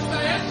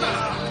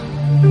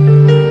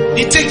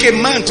 It takes a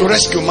man to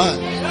rescue man.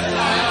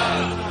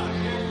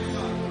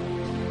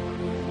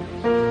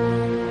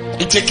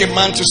 It takes a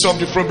man to solve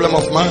the problem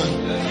of man.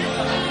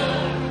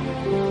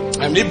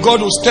 And if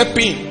God will step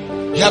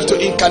in, you have to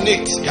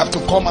incarnate. You have to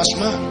come as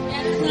man.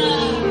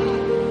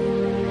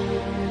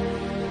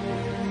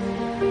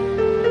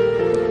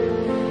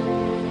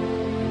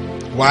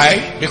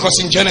 Why? Because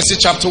in Genesis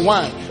chapter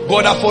 1,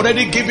 God have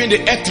already given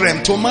the earth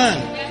realm to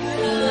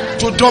man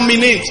to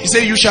dominate. He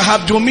said, you shall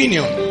have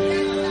dominion.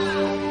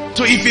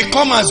 So if he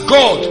come as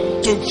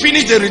God to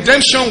finish the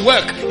redemption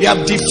work, he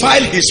have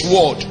defiled his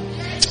word.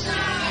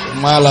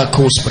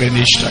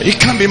 He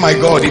can't be my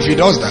God if he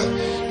does that,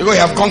 because he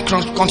have gone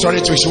contrary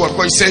to his word.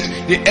 Because he said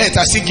the earth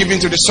has he given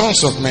to the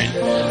sons of men.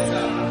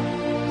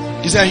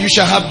 He said you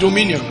shall have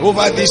dominion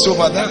over this,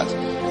 over that.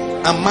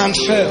 And man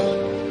fell,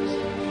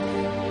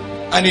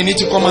 and he need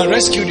to come and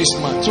rescue this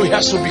man. So he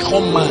has to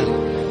become man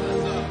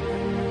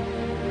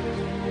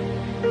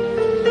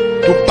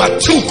to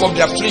partook of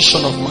the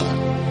affliction of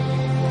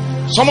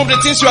man. Some of the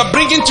things you are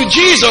bringing to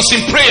Jesus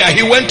in prayer,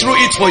 he went through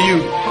it for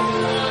you.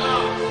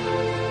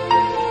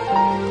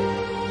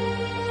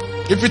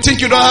 If you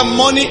think you don't have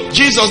money,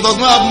 Jesus does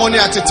not have money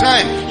at a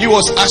time. He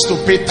was asked to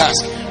pay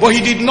tax, but he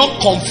did not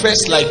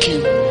confess like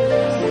you.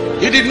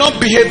 He did not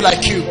behave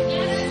like you.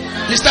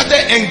 He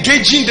started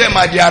engaging them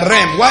at their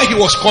realm while he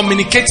was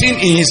communicating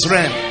in his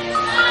realm.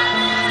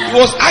 He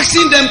was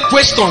asking them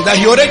questions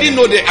that he already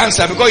know the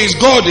answer, because he's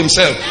God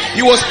himself. He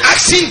was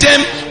asking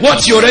them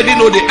what he already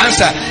know the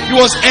answer. He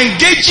was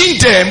engaging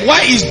them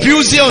while he's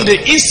busy on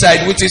the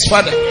inside with his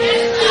Father.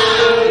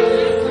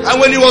 And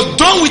when he was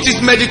done with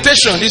his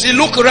meditation, he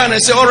looked around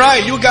and said, all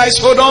right, you guys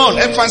hold on,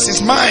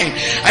 emphasis mine.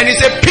 And he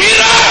said,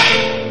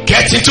 Peter,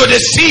 get into the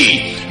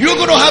sea. You're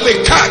going to have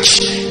a catch.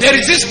 There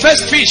is this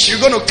first fish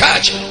you're going to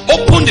catch.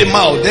 Open the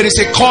mouth. There is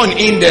a corn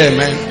in there,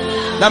 man.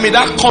 I mean,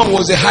 that corn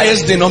was the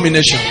highest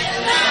denomination.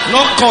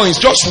 Not coins,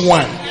 just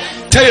one.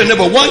 Tell your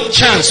neighbor, one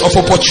chance of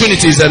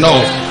opportunity is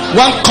enough.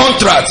 One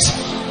contract.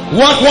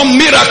 One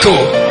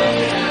miracle.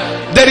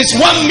 There is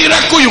one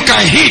miracle you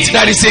can hit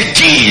that is a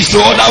key to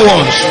other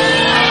ones.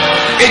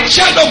 A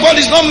child of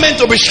God is not meant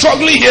to be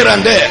struggling here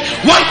and there.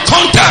 One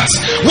contact,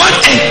 one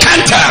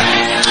encounter,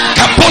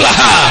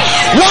 kapolaha,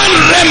 one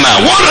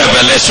rema, one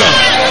revelation,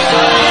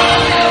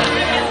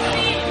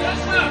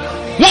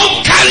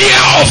 one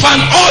carrier of an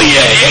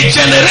oil, a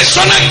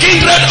generational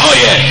kindred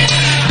oil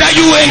that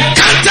you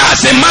encounter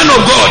as a man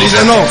of God is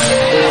enough.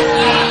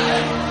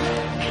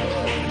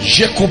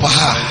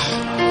 Jekobaha,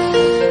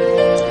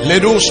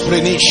 Ledos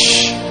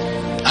Brenish.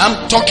 I'm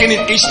talking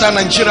in Eastern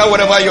Nigeria,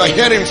 wherever you are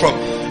hearing from.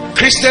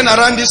 Christians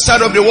around this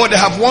side of the world, they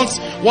have one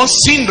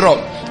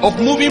syndrome of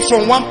moving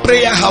from one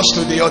prayer house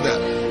to the other.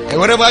 And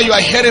wherever you are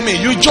hearing me,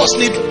 you just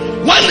need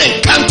one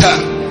encounter.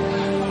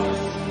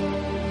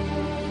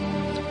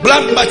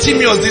 Blind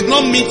Bartimaeus did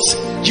not meet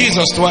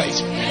Jesus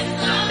twice.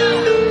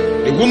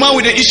 The woman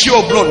with the issue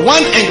of blood,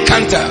 one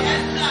encounter.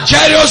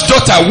 Jairus'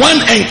 daughter,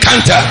 one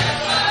encounter.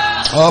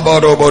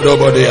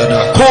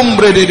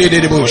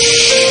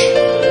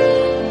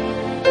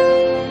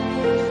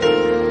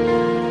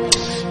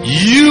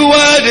 You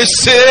are the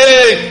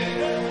same.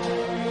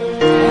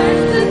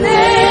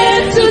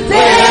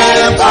 Today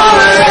and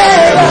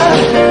forever.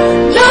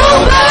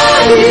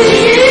 Nobody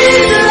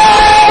is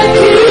like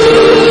you.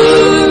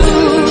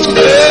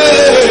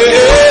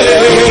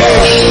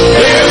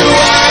 You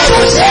are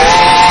the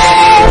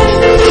same.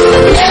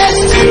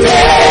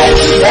 Yesterday,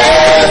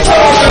 today,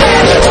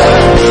 forever.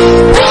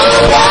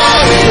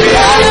 Nobody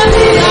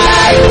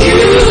like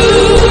you.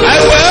 I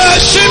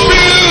worship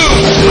you.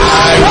 I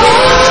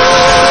worship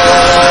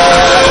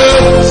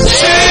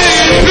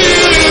you.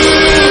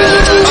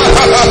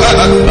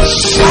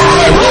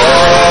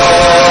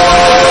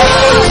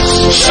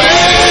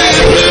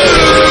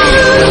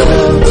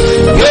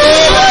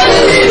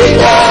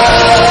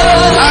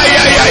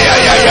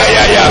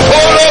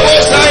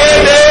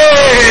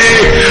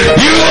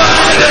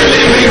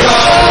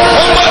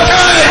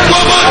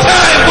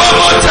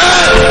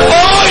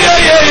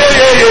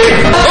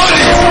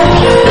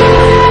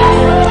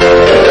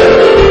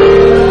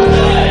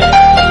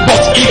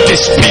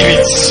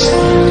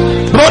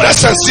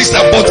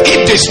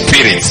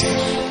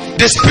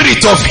 the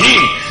spirit of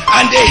him.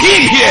 And the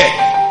him here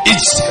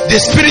is the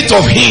spirit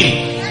of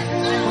him.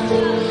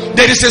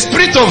 There is a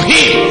spirit of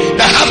him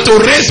that have to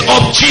raise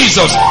up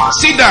Jesus.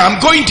 See that I'm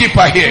going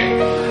deeper here.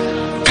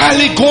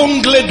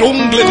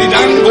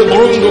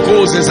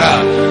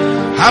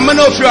 How many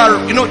of you are,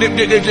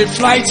 the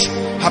flights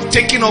have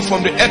taken off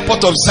from the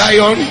airport of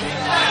Zion?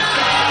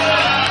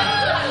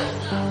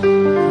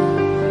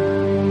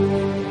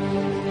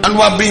 And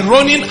we have been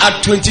running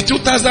at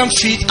 22,000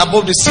 feet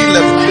above the sea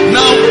level.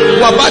 Now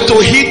we are about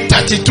to hit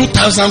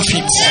 32,000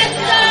 feet.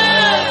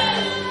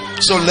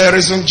 So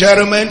ladies and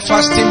gentlemen,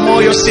 fasten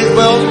more your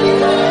seatbelt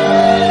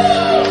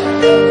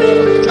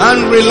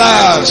and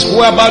relax.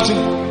 We're about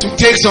to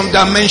take some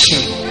dimension.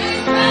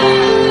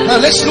 Now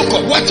let's look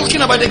at, we're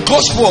talking about the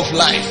gospel of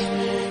life.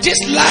 This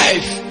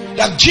life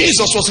that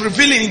Jesus was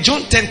revealing in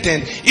John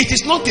 10:10, it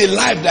is not a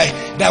life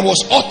that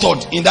was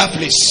uttered in that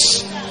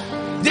place.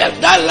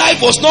 That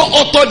life was not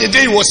uttered the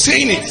day he was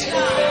saying it.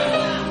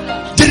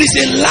 There is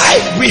a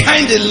life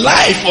behind the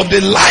life of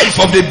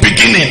the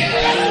beginning.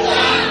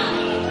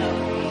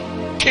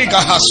 So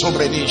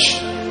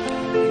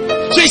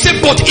he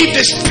said, but if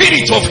the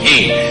spirit of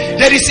him,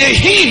 there is a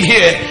him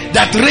here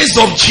that raised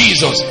up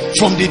Jesus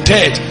from the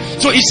dead.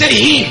 So he said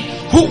him.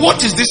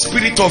 What is the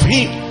spirit of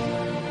him?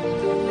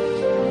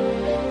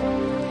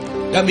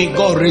 That means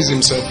God raised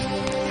himself.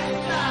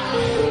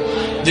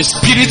 The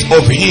spirit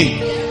of him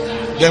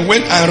then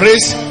went and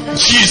raised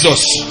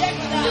Jesus.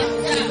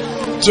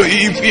 So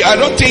I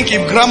don't think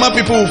if grammar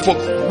people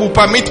will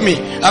permit me,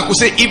 I could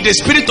say if the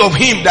spirit of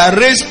him that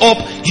raised up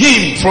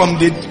him from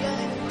the...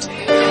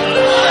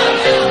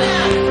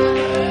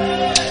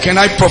 Can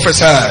I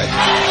prophesy?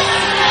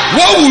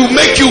 What will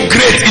make you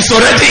great is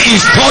already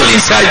installed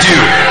inside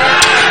you.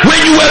 When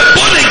you were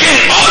born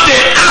again, all the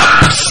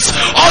apps,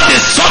 all the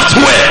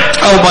software,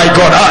 oh my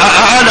God,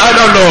 I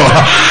don't know.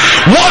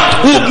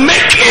 What will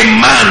make a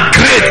man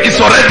great is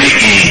already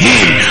in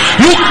him.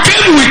 You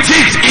came with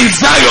it in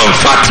Zion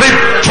factory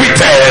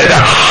tweeted.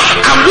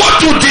 And what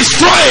will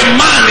destroy a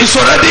man is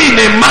already in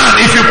a man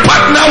if you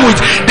partner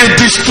with the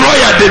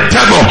destroyer, the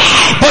devil.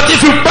 But if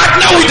you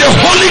partner with the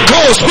Holy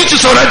Ghost, which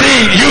is already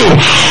in you,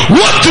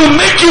 what will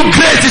make you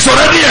great is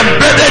already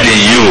embedded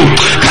in you.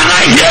 Can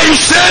I hear you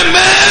say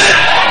amen?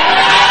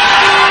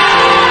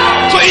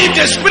 So if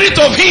the spirit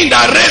of him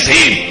that raised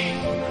him,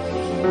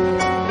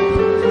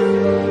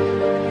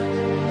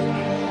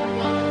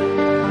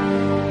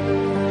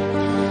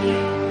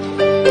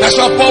 that's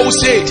what Paul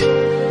said.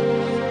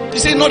 He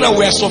said, not that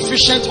we are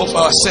sufficient of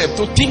ourselves,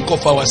 to think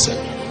of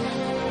ourselves,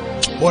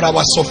 but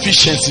our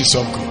sufficiency is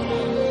of God.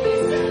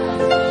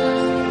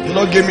 You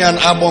know, give me an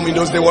album in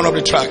those days, one of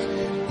the track.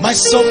 My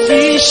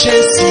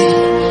sufficiency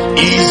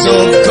is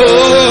of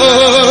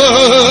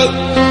God.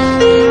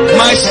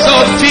 My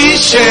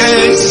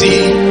sufficiency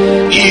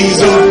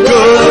is of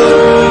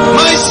God.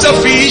 My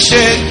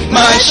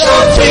sufficiency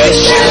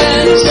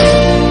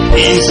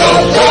is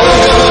of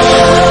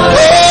God.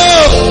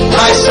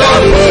 My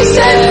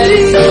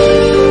sufficiency.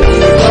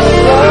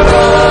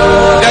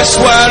 That's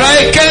what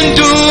I can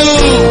do.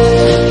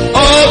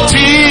 All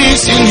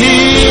things in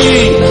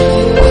him.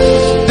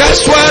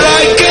 That's what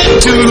I can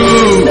do.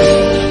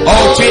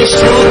 All things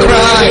through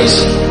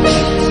Christ.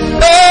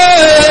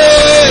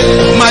 Hey,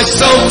 my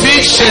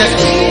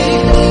sufficiency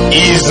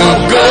is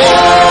of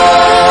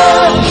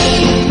God.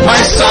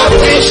 My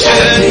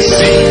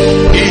sufficiency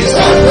is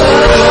of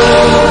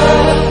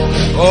God.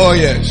 Oh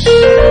yes.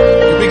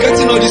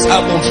 Getting all this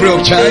album free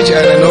of charge,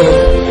 and I know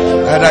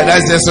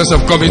that's the essence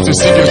of coming to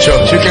Studio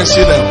Church. You can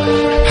see them.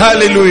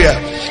 Hallelujah.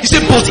 He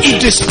said, but if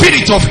the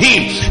spirit of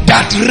him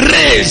that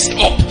raised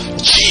up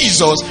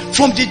Jesus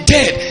from the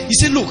dead, he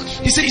said, look,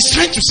 he said, he's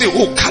trying to say,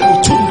 oh,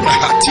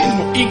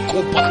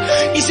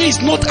 he said,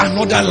 it's not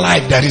another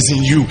life that is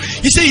in you.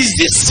 He said, it's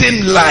this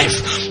same life.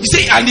 He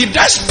said, and if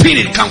that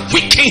spirit can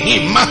quicken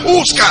him,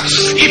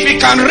 if he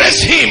can raise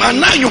him, and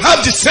now you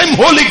have the same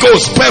Holy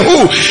Ghost,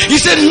 he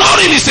said,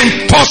 nothing is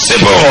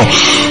impossible.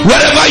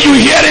 Wherever you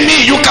hearing me,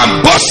 you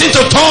can burst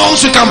into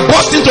tongues, you can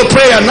burst into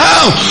prayer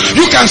now.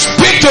 You can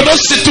speak to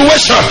those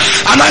situations,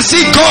 and I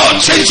see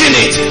God changing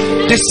it.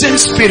 The same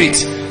spirit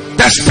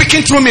that's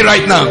speaking through me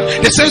right now,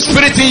 the same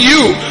spirit in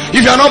you.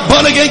 If you are not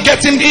born again,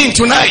 get him in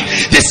tonight.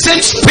 The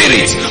same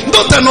spirit,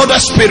 not another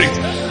spirit.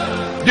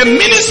 The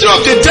ministry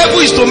of the devil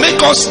is to make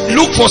us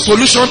look for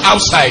solution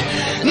outside.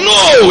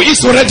 No,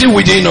 it's already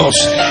within us.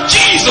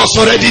 Jesus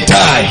already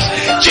died.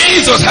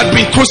 Jesus had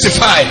been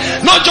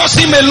crucified. Not just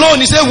him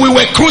alone. He said we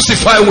were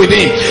crucified with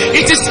him.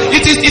 It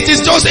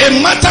is just a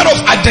matter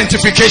of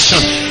identification.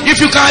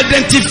 If you can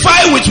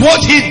identify with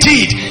what he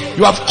did,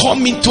 you have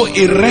come into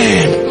a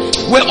realm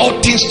where all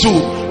things too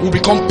will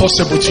become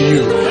possible to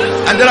you.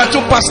 And there are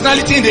two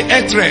personalities in the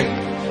earth realm,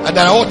 and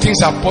there are all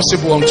things are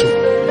possible unto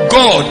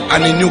God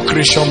and a new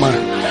creation man.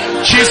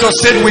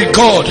 Jesus said with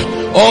God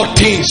all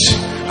things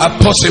are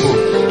possible,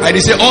 and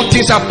he said all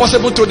things are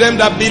possible to them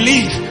that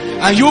believe.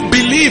 And you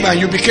believe and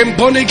you became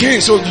born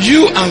again. So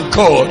you and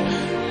God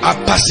are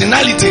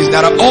personalities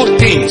that are all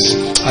things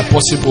are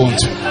possible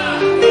unto.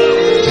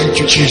 Thank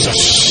Thank you,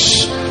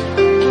 Jesus.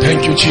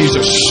 Thank you,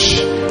 Jesus.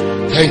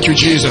 Thank you,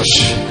 Jesus.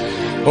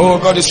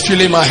 Oh, God is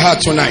filling my heart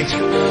tonight.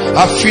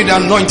 I feel the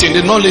anointing,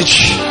 the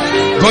knowledge.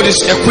 God is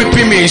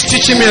equipping me. He's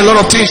teaching me a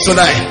lot of things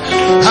tonight.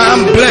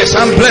 I'm blessed.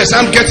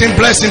 I'm getting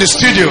blessed in the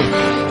studio.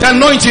 The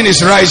anointing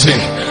is rising.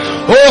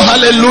 Oh,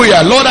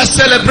 hallelujah. Lord, I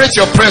celebrate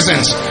your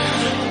presence.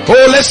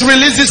 Oh, let's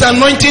release this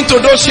anointing to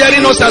those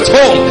hearing us at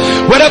home.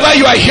 Wherever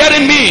you are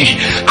hearing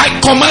me, I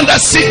command that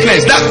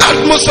sickness, that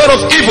atmosphere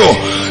of evil.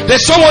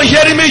 There's someone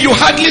hearing me, you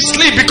hardly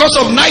sleep because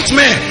of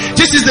nightmare.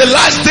 This is the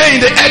last day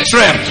in the earth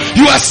realm.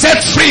 You are set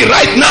free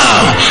right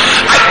now.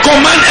 I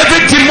command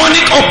every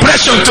demonic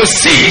oppression to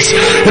cease.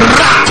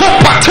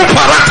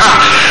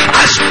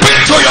 I speak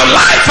to your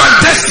life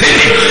and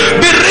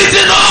destiny. Be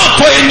risen up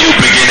for a new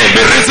beginning.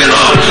 Be risen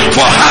up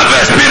for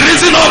harvest. Be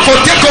risen up for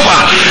takeover.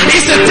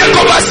 It's a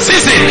takeover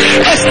season.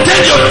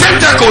 Extend your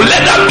tentacle.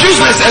 Let that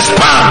business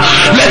expand.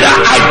 Let that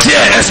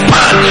idea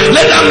expand.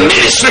 Let that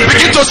ministry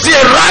begin to see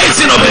a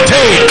rising of the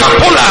day.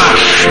 Kapula.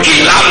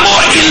 Ilamo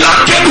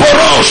ilake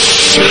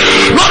poros.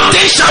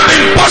 Nothing shall be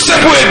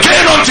impossible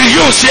again unto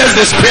you, says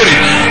the Spirit.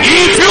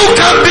 If you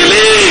can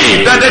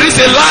believe that there is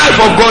a life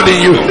of God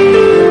in you,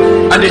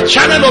 and the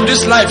channel of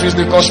this life is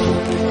the gospel.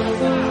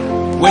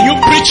 When you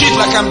preach it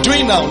like I'm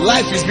doing now,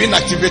 life is being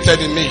activated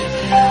in me,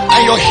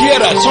 and your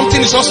hearer,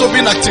 something is also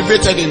being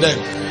activated in them.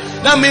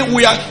 That means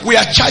we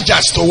are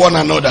chargers to one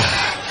another.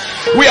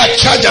 We are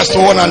chargers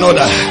to one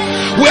another.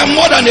 We are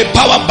more than a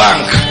power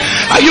bank.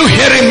 Are you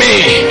hearing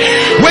me?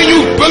 When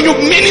you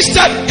minister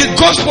the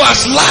gospel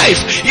as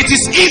life, it is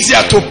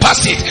easier to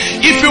pass it.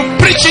 If you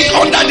preach it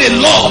under the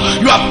law,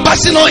 you are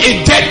passing on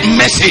a dead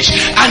message,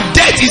 and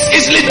death is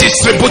easily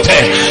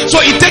distributed. So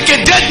it takes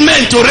a dead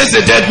man to raise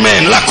a dead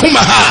man.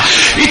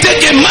 Lakumaha. It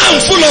takes a man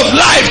full of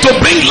life to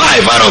bring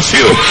life out of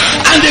you.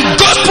 And the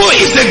gospel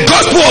is the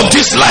gospel of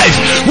this life.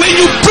 When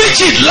you preach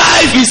it,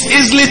 life is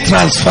easily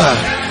transferred,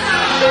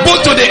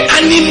 both to the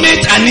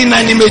animate and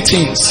inanimate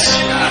things.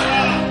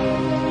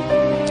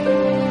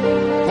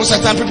 Most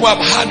of the time people have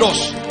had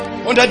us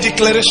under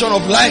declaration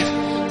of life.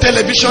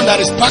 Television that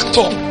is packed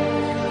up,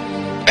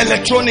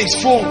 electronics,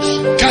 phones,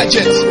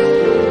 gadgets.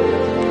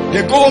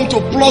 They go home to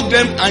plug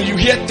them, and you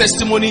hear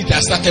testimony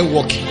that started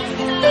working.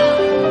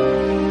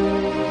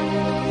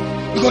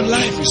 Because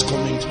life is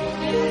coming to you.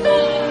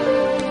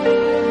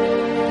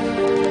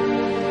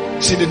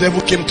 See, the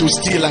devil came to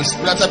steal and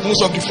splatter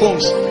most of the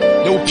phones.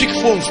 They will pick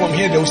phones from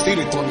here, they will still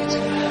return it.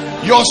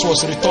 Yours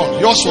was returned.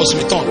 Yours was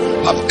returned.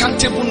 Have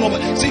countable number.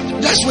 See,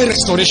 that's where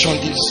restoration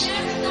is.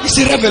 It's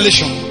a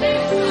revelation.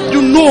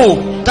 You know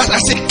that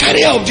as a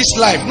carrier of this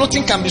life,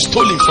 nothing can be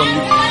stolen from you.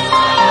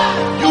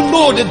 You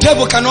know the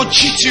devil cannot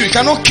cheat you. He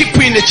cannot keep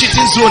you in the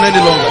cheating zone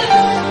any longer.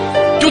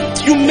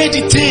 You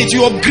meditate.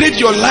 You upgrade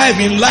your life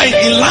in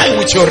line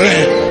with your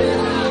realm.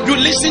 You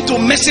listen to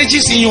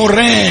messages in your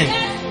realm.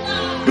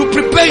 You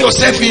prepare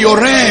yourself in your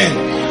realm.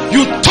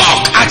 You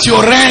talk at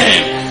your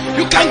realm.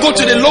 You can't go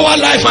to the lower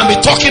life and be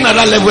talking at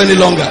that level any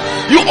longer.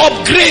 You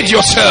upgrade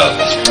yourself.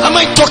 Am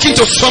I talking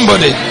to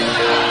somebody?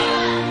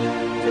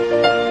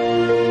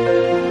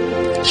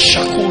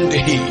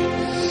 Shakundehi.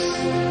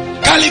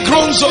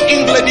 Kaligronzo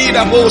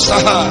ingledida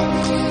bosaha.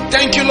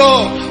 Thank you,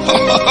 Lord.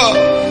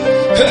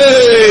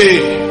 Hey.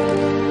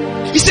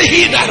 He said,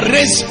 he that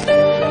raised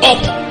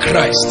up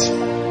Christ.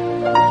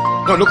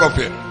 No, look up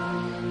here.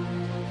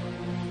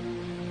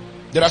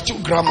 There are two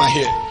grammar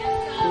here.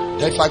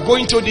 That if I go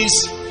into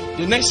this,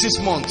 the next 6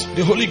 months,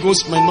 the Holy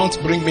Ghost may not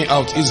bring me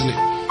out easily.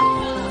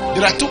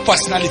 There are two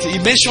personalities. He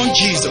mentioned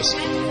Jesus.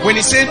 When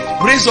he said,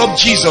 raise up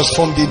Jesus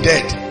from the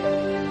dead.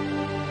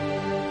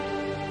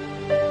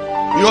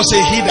 He also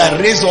said, he that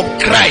raised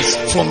up Christ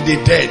from the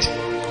dead.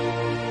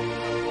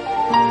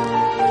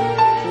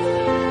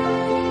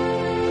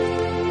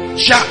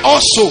 Shall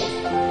also.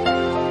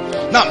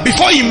 Now,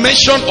 before he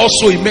mentioned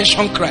also, he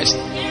mentioned Christ.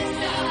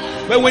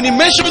 But when he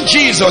mentioned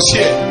Jesus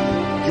here,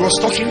 he was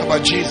talking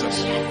about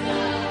Jesus.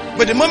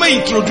 But the moment he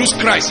introduced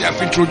Christ, he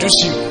has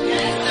introduced you.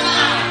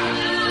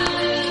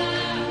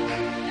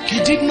 He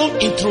did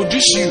not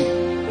introduce you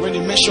when he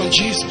mentioned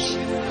Jesus.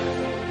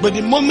 But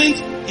the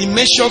moment he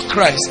mentioned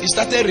Christ, he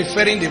started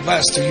referring the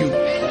verse to you.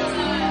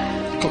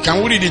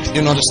 Can we read it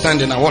in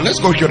understanding now? Well, let's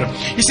go here.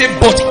 He said,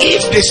 but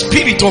if the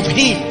spirit of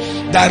him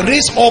that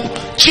raised up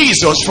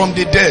Jesus from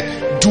the dead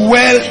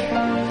dwell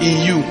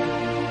in you.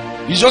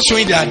 He's just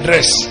showing the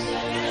address.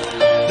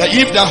 That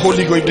if that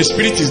Holy Ghost, if the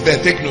Spirit is there,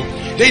 take note.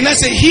 Then he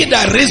said, he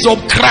that raised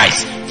up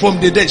Christ from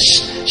the dead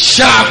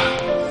shall.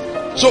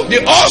 So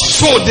they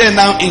also there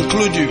now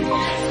include you.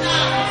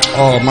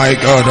 Oh my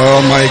God,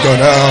 oh my God.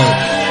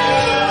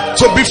 Oh.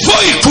 So before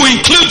he could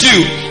include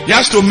you, he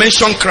has to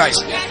mention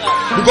Christ.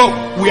 Because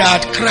we are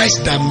at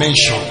Christ's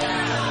dimension.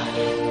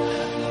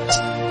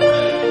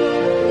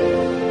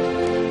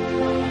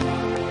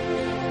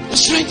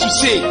 He's trying to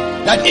say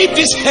that if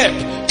this help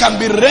can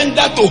be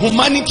rendered to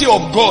humanity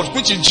of God,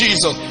 which is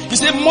Jesus, he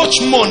said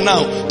much more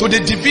now to the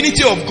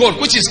divinity of God,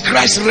 which is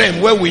Christ's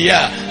realm where we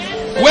are.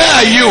 Where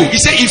are you? He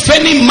said, if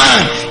any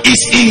man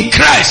is in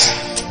Christ.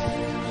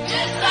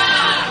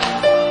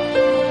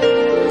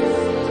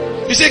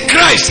 He said,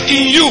 Christ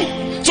in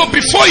you. So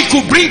before he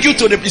could bring you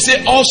to the, he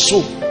said,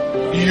 also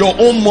your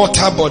own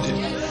mortal body.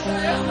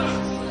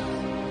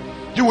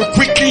 You will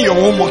quicken your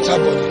own mortal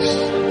bodies.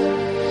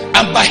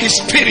 And by his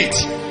spirit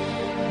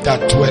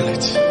that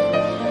dwelleth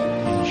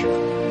in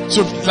you.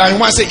 So like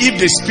one say, if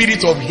the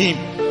spirit of him.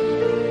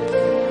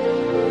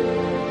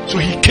 So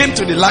he came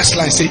to the last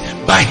line, say,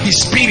 by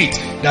his spirit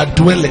that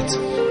dwelleth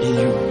in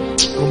you.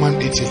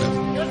 Romans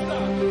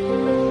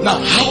 8:11. Now,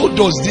 how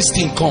does this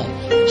thing come?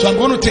 So I'm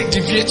going to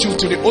deviate you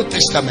to the Old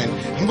Testament.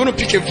 I'm going to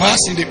pick a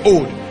verse in the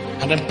Old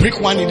and then pick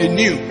one in the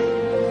New.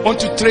 I want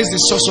to trace the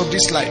source of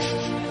this life.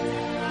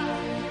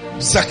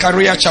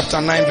 Zechariah chapter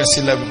 9 verse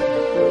 11.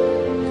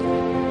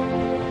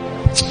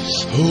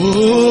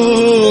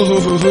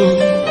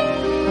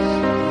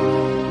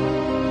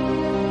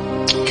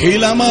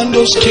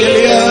 Kilamandos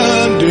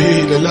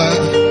Keliandela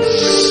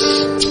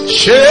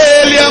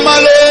Shelia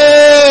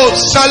Malo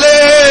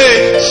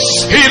Sale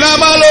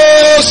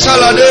Hilamalo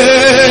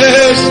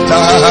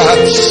Saladesta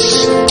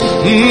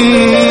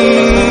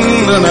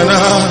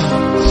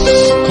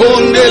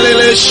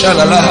Kondelele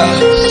Shalala.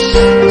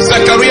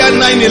 Zechariah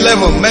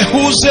 9:11.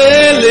 Mehuze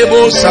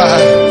Lebosa.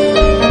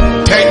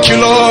 Thank you,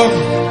 Lord.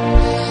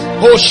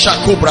 Oh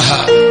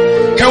Shakubraha.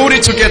 Can we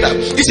read together?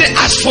 He said,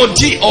 as for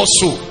thee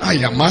also,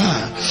 Ayama,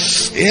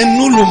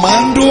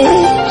 Enulumando,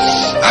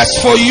 as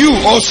for you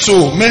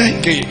also,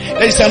 Menge,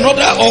 there is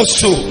another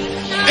also.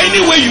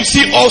 Anywhere you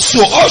see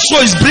also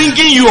is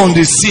bringing you on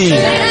the scene.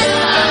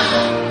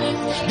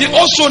 The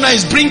also now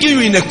is bringing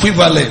you in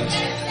equivalent.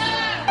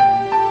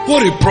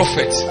 What a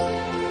prophet.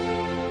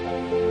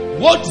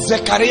 What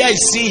Zechariah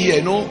is seeing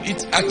here,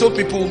 I told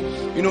people,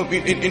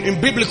 in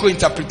biblical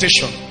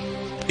interpretation,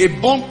 a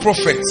born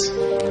prophet,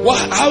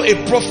 how a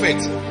prophet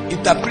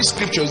interprets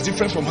scripture is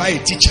different from how a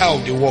teacher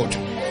of the word.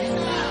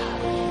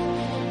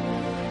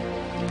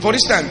 For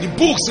instance, the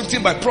books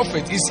written by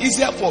prophet is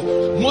easier for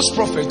most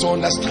prophets to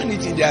understand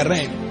it in their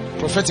realm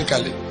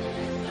prophetically.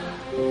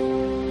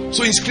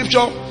 So in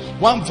scripture,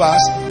 one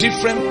verse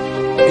different,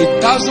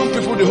 1,000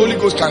 people the Holy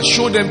Ghost can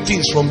show them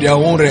things from their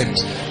own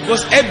realms,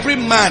 because every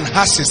man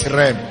has his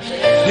realm.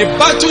 The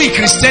battle in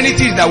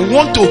Christianity is that we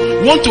want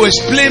to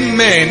explain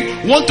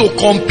men, want to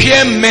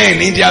compare men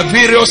in their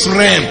various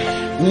realms.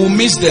 We will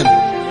miss them.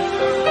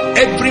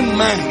 Every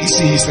man is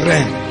in his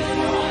realm.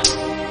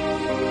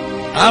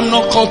 I'm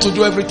not called to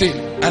do everything,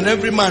 and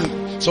every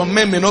man, some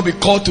men may not be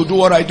called to do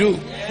what I do.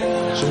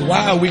 So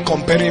why are we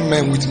comparing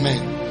men with men?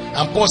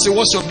 And Paul said,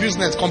 what's your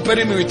business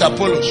comparing me with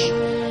Apollos?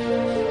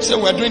 He said,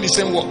 we're doing the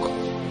same work.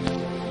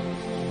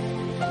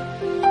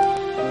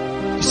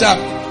 He said,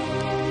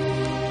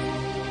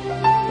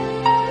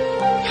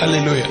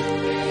 hallelujah.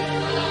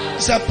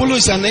 He said, Apollo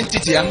is an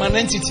entity. I'm an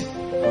entity.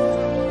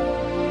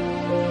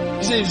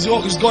 He said,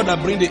 it's God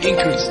that brings the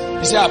increase.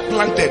 He said, I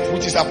planted,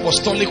 which is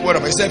apostolic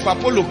whatever. He said, if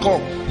Apollo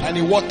come and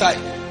he water it,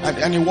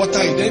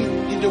 then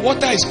if the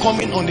water is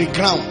coming on the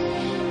ground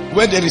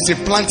where there is a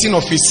planting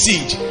of a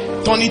seed,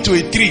 turn it to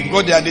a tree,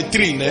 God they are the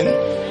tree then.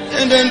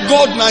 And then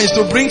God now is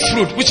to bring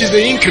fruit, which is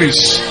the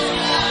increase.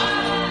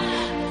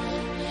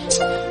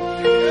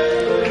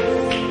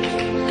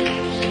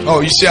 Oh,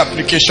 you see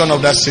application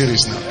of that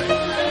series now.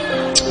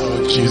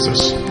 Oh,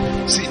 Jesus.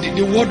 See,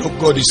 the word of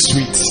God is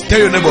sweet. Tell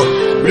your neighbor,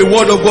 the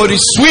word of God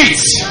is sweet.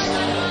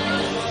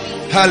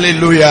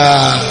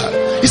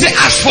 Hallelujah. He said,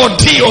 as for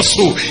thee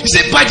also, he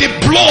said, by the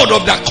blood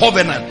of that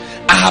covenant,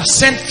 I have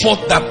sent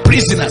forth the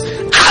prisoners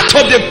out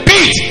of the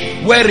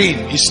pit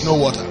wherein is no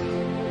water.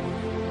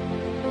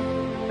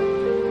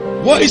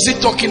 What is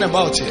it talking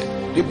about here?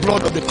 The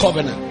blood of the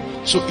covenant.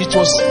 So it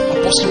was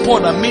Apostle Paul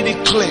that made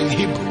it clear in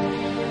Hebrew.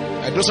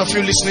 And those of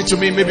you listening to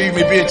me, maybe you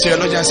may be a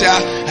theologian and say,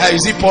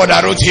 is it Paul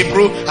that wrote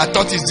Hebrew? I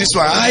thought it's this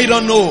one. I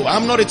don't know.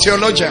 I'm not a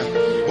theologian.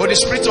 But the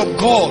Spirit of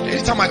God,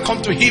 every time I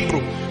come to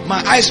Hebrew,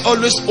 my eyes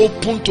always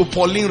open to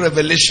Pauline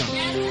revelation.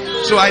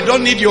 So I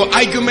don't need your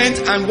argument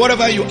and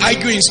whatever you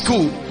argue in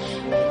school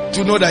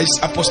to know that it's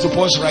Apostle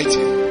Paul's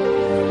writing.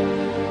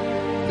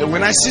 Then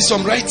when I see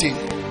some writing,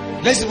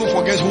 let's even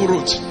forget who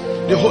wrote.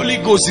 The Holy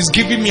Ghost is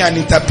giving me an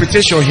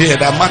interpretation here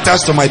that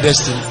matters to my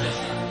destiny.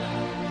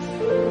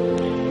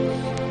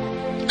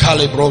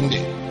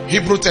 Calibronde.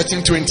 Hebrew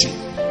 13:20.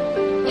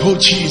 Oh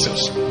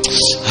Jesus.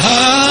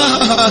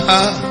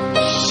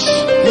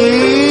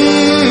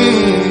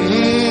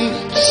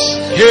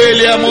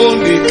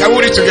 Can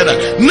we read together?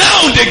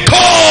 Now the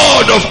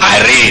God of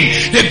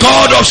Irene, the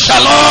God of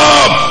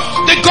Shalom,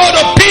 the God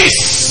of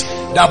peace,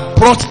 that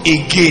brought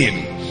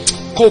again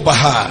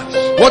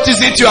Kobaha. What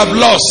is it you have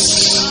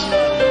lost?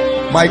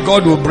 My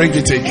God will bring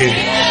it again.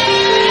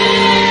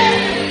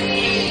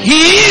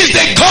 He is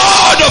the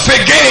God of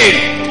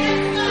again.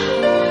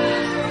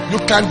 You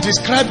can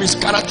describe his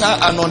character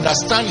and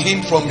understand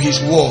him from his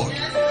word.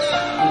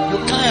 You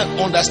can't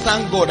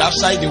understand God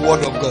outside the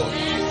word of God.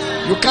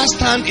 You can't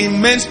stand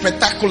in men's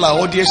spectacular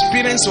or the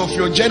experience of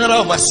your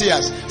general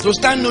overseers to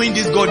start knowing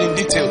this God in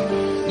detail.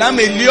 That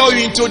may lure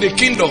you into the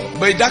kingdom,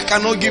 but that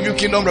cannot give you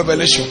kingdom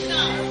revelation.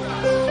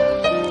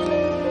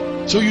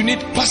 So you need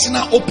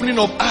personal opening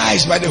of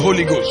eyes by the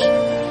Holy Ghost.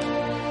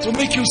 To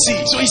make you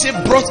see. So he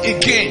said, brought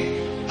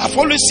again. I've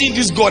always seen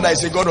this God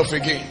as a God of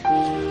again.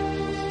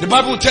 The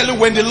Bible will tell you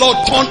when the Lord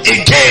turned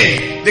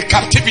again the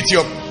captivity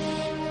of.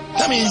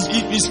 That means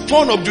he's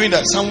fond of doing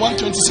that. Psalm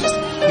 126.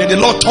 Then the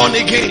Lord turned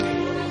again.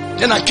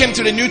 Then I came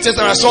to the New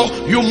Testament and I saw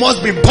you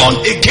must be born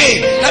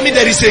again. That means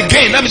there is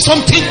again. That means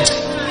something.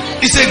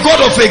 It's a God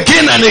of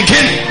again and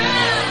again.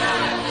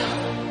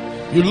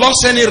 You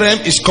lost any realm,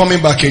 it's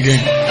coming back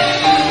again.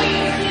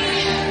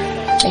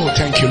 Oh,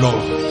 thank you,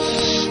 Lord.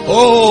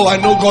 Oh, I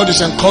know God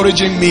is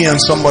encouraging me and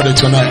somebody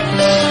tonight.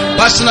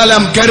 Personally,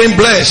 I'm getting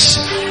blessed.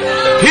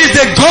 He's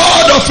the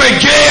God of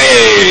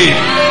again.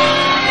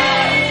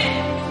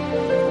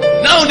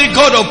 Now the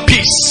God of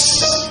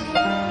peace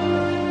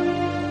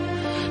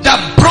that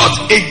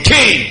brought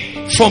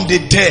again from the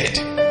dead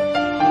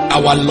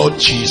our Lord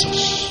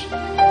Jesus.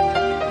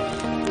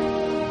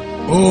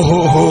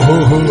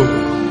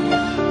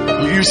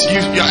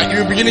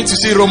 You're beginning to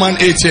see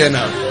Romans 8 here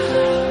now.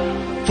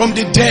 From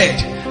the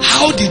dead.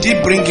 How did he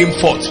bring him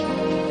forth?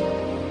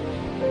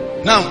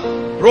 Now,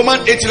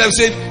 Romans 8:11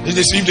 said, if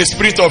the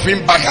spirit of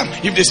him back him,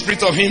 if the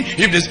spirit of him,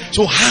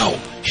 so how?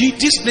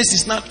 This place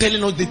is now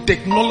telling us the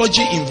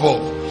technology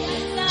involved,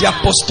 the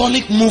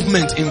apostolic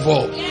movement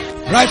involved.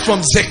 Right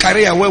from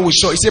Zechariah, where we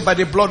saw, he said, by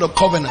the blood of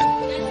covenant,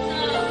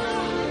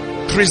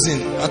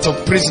 prison, out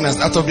of prisoners,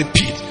 out of the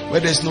pit, where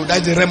there's no,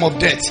 that's the realm of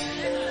death,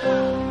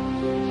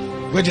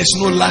 where there's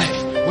no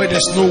life, where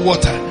there's no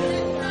water.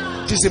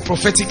 This is a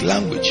prophetic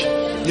language.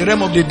 The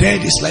realm of the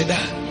dead is like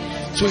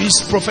that. So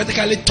he's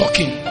prophetically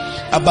talking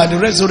about the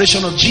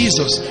resurrection of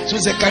Jesus. So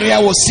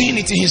Zechariah was seeing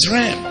it in his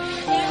realm.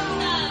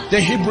 The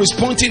Hebrew is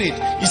pointing it.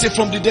 He said,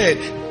 from the dead,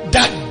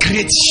 that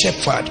great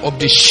shepherd of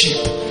the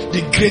sheep,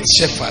 the great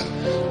shepherd,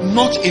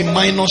 not a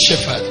minor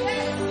shepherd,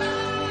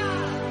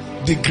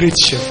 the great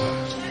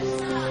shepherd,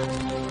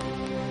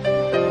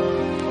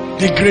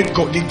 the great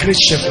God, the great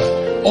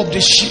shepherd of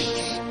the sheep.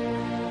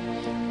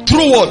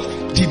 Through what?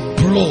 The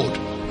blood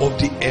of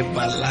the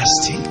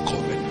everlasting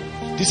covenant.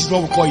 This is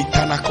what we call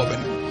eternal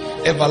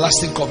covenant,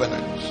 everlasting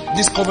covenant.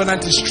 This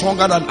covenant is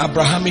stronger than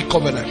Abrahamic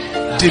covenant,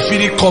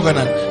 Davidic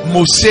covenant,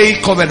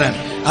 Mosaic covenant,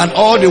 and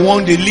all the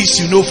one the list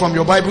you know from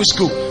your Bible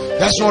school.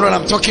 That's not what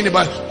I'm talking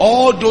about.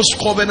 All those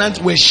covenants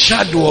were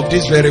shadow of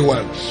this very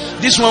one.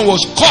 This one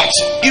was cut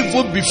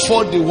even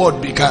before the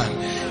world began.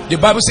 The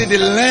Bible said the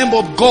Lamb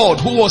of God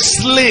who was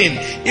slain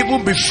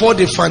even before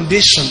the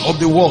foundation of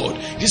the world.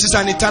 This is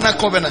an eternal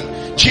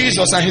covenant.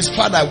 Jesus and his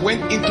Father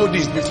went into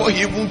this before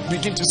he even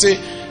began to say,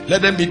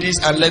 let them be this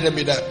and let them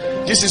be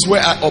that. This is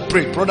where I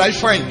operate. Brother, I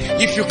find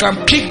if you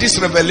can pick this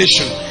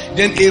revelation,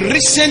 then a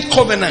recent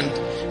covenant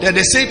that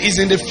they said is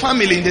in the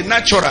family, in the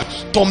natural,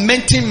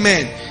 tormenting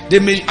men, they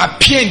may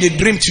appear in the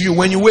dream to you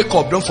when you wake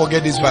up. Don't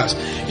forget this verse.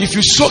 If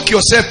you soak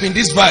yourself in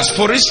this verse,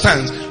 for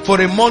instance,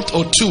 for a month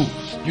or two,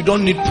 you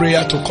don't need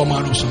prayer to come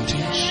out of some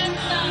things.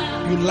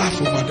 You laugh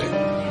over them.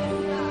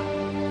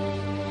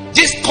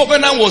 This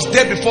covenant was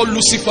there before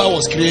Lucifer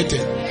was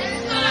created.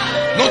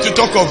 Not to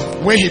talk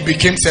of when he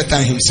became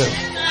Satan himself.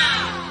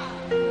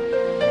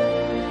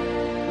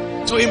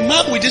 So a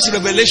man with this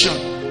revelation,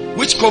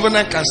 which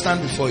covenant can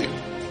stand before you?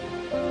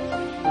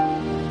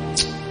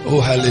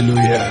 Oh,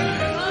 hallelujah.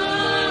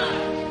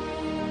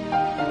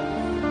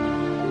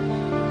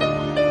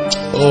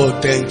 Oh,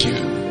 thank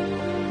you.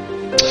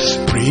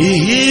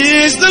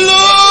 Praise the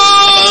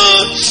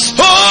Lord,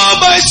 oh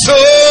my soul.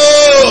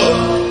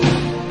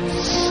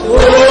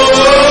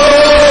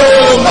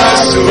 Oh my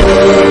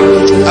soul.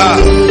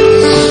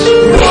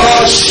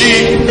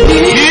 Worship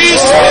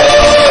His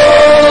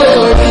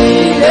holy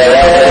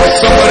name.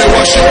 Somebody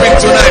worship Him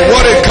tonight.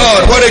 What a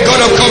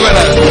God of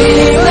covenant.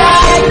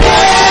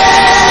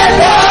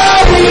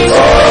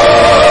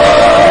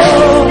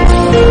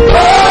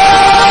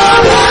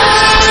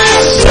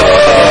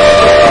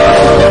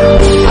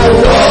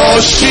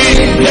 Worship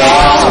your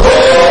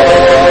holy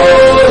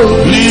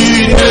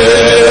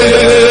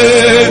name.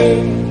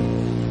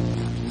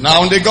 Now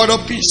the God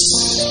of peace.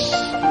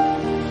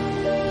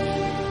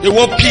 The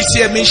word peace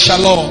here means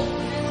shalom,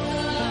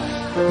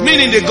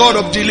 meaning the God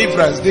of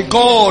deliverance, the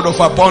God of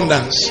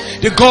abundance,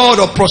 the God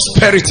of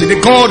prosperity, the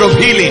God of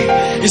healing.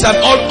 It's an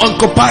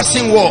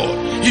all-encompassing word.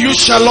 He used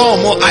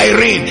shalom or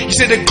Irene. He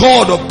said the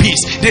God of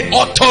peace, the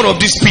author of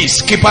this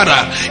peace,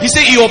 Kipara. He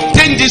said he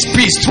obtained this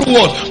peace through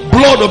what?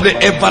 Blood of the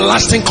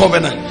everlasting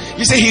covenant.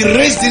 He said he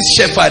raised this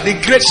shepherd, the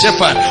great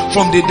shepherd,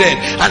 from the dead.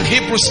 And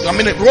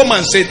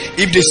Romans said,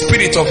 if the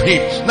spirit of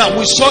him. Now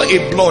we saw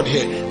a blood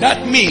here.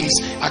 That means,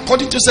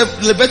 according to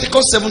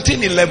Leviticus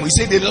 17:11, he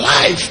said the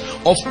life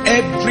of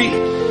every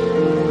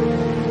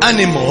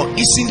animal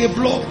is in the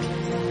blood.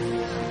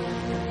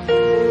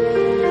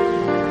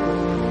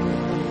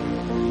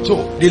 So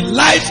the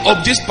life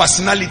of this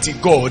personality,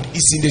 God,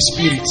 is in the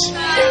spirit.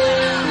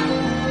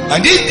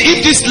 And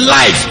if this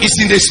life is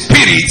in the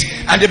spirit,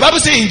 and the Bible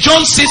says in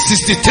John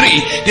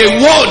 6:63, the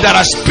word that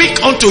I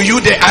speak unto you,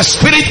 they are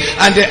spirit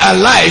and they are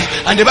life.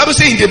 And the Bible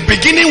says in the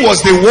beginning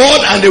was the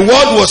word, and the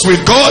word was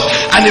with God.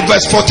 And in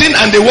verse 14,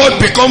 and the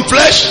word become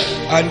flesh.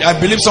 And I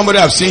believe somebody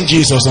have seen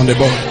Jesus on the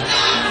board.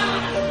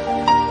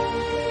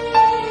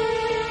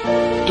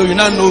 So you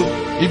now know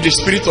if the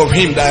spirit of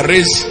him that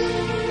raised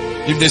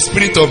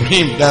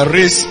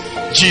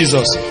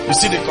Jesus, you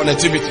see the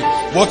connectivity.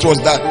 What was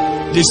that?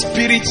 The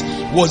spirit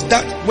was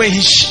that when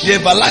the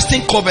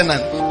everlasting covenant,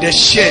 the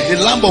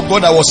Lamb of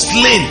God that was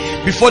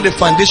slain before the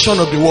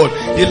foundation of the world,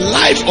 the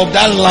life of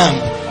that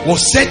lamb was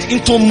set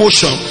into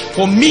motion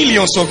for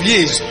millions of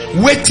years,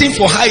 waiting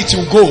for how it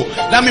will go.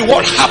 That means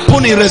what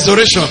happened in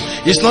resurrection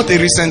is not a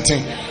recent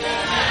thing.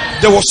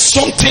 There was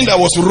something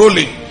that was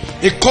rolling.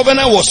 A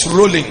covenant was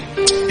rolling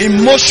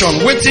in motion,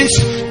 waiting,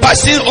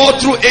 passing all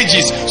through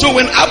ages. So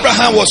when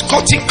Abraham was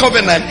cutting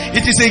covenant,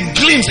 it is a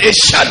glimpse, a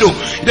shadow.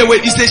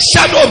 It's a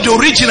shadow of the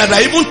original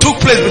that even took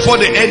place before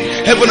the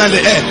heaven and the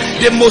earth.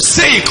 The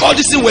mosaic, all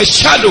these things were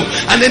shadow,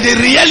 and then the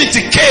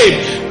reality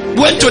came.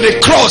 Went to the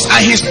cross,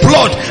 and his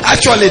blood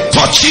actually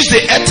touches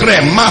the earth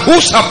realm,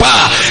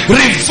 Mahusapa,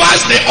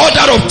 reverse the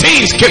order of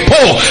things,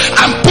 Kepo,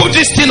 and put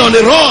this thing on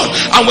the run.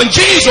 And when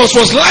Jesus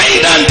was lying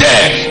down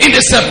there in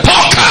the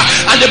sepulchre,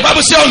 and the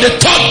Bible says on the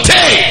third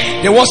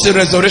day there was a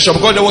resurrection,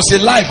 because there was a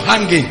life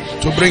hanging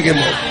to bring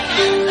him up.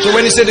 So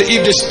when he said,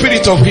 if the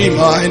spirit of him,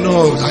 I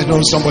know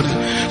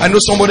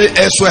somebody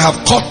elsewhere have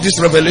caught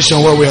this revelation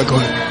where we are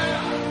going.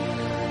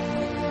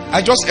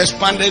 I just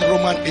expanded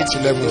Romans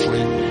 8:11 for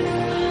you.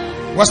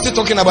 We're still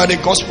talking about the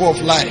gospel of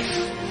life.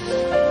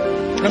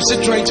 I'm still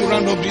trying to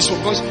round up this one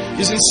because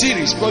it's in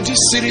series. But this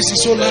series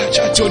is so large.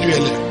 I told you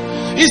earlier.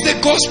 It's the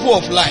gospel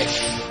of life.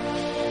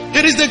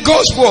 It is the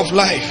gospel of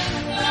life.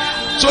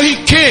 So he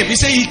came. He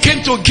said he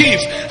came to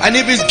give. And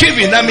if he's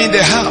giving, that means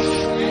they have.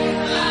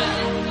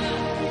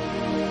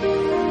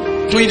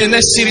 So in the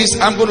next series,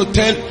 I'm going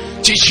to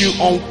teach you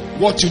on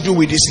what to do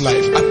with this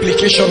life.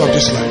 Application of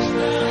this life.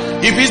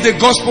 If it's the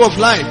gospel of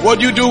life, what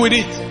do you do with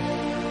it?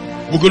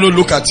 We're going to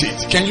look at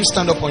it. Can you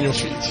stand up on your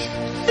feet?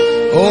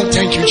 Oh,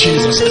 thank you,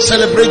 Jesus.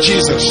 Celebrate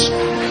Jesus.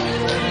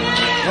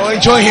 Oh,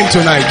 enjoy him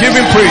tonight. Give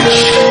him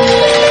praise.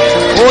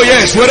 Oh,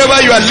 yes.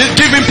 Wherever you are,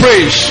 give him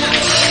praise.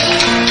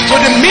 So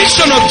the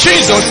mission of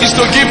Jesus is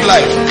to give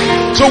life.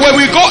 So when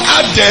we go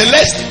out there,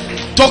 let's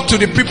talk to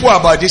the people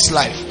about this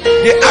life.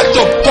 The act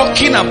of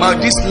talking about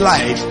this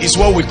life is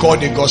what we call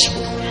the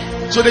gospel.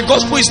 So the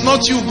gospel is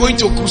not you going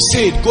to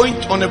crusade, going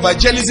on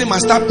evangelism and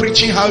start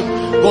preaching how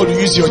God will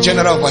use your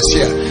general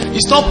overseer.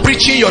 It's not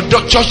preaching your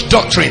church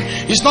doctrine.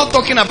 It's not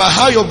talking about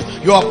how your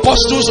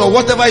apostles or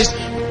whatever is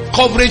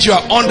coverage you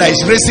are under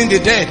is raising the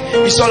dead.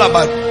 It's all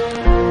about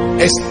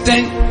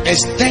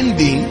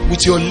extending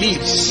with your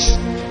lips,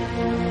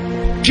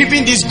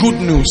 giving this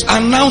good news,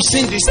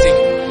 announcing this thing,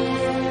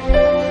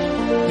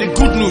 the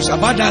good news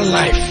about that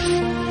life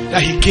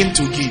that he came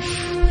to give.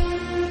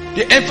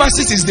 The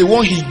emphasis is the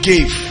one he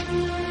gave.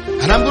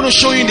 And I'm going to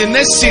show you in the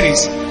next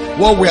series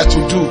what we are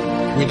to do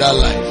with that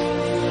life.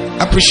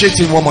 Appreciate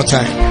him one more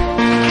time.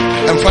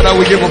 And Father,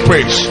 we give you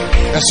praise.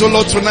 And so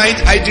Lord, tonight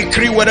I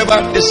decree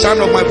whatever the sound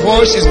of my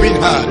voice is being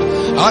heard.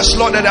 I ask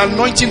Lord that the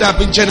anointing that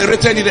has been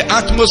generated in the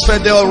atmosphere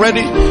there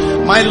already,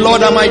 my Lord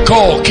and my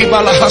God, I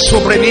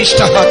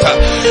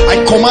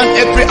command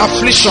every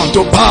affliction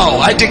to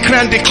bow. I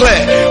decree and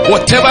declare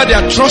whatever they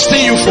are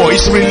trusting you for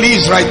is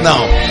released right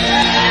now.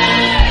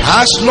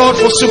 I ask Lord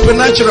for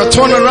supernatural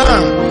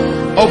turnaround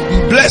of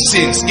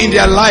blessings in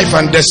their life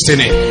and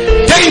destiny.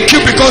 Thank you,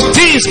 because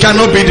things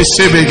cannot be the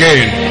same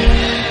again.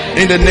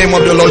 In the name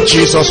of the Lord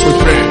Jesus we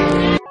pray.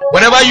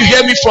 Whenever you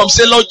hear me from,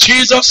 say, Lord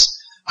Jesus,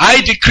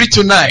 I decree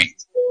tonight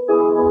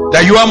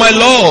that you are my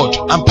Lord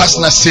and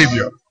personal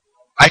Savior.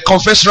 I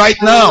confess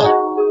right now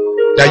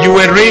that you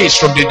were raised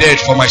from the dead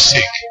for my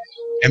sake.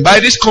 And by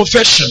this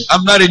confession,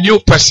 I'm not a new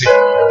person.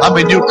 I'm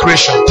a new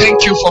creation.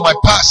 Thank you for my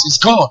past. It's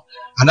gone.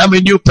 And I'm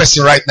a new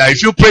person right now.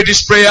 If you pray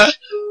this prayer,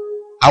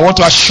 I want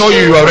to assure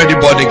you, you are already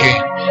born again.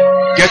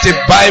 Get a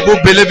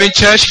Bible-believing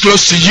church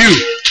close to you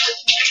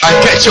and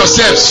get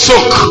yourself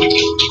soaked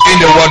in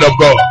the Word of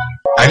God.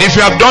 And if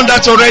you have done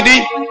that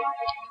already,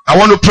 I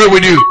want to pray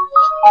with you.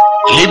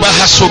 If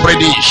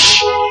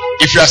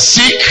you are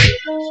sick,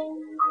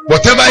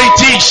 whatever it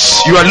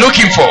is you are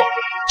looking for,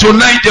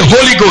 tonight the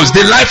Holy Ghost,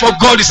 the life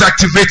of God is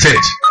activated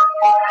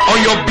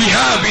on your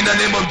behalf in the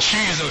name of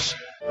Jesus.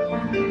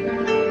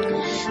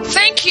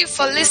 Thank you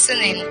for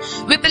listening.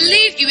 We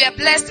believe you were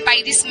blessed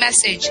by this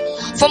message.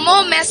 For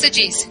more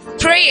messages,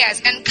 prayers,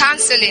 and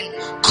counseling,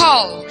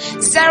 call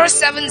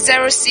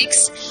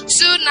 0706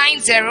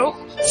 290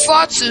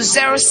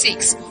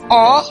 4206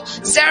 or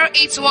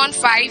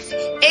 0815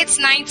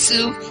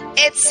 892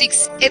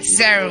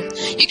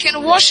 8680. You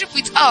can worship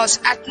with us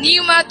at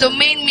Numa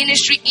Domain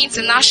Ministry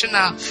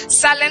International,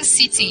 Salem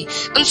City,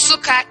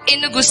 Nsukka,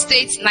 Enugu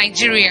State,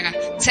 Nigeria.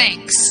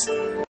 Thanks.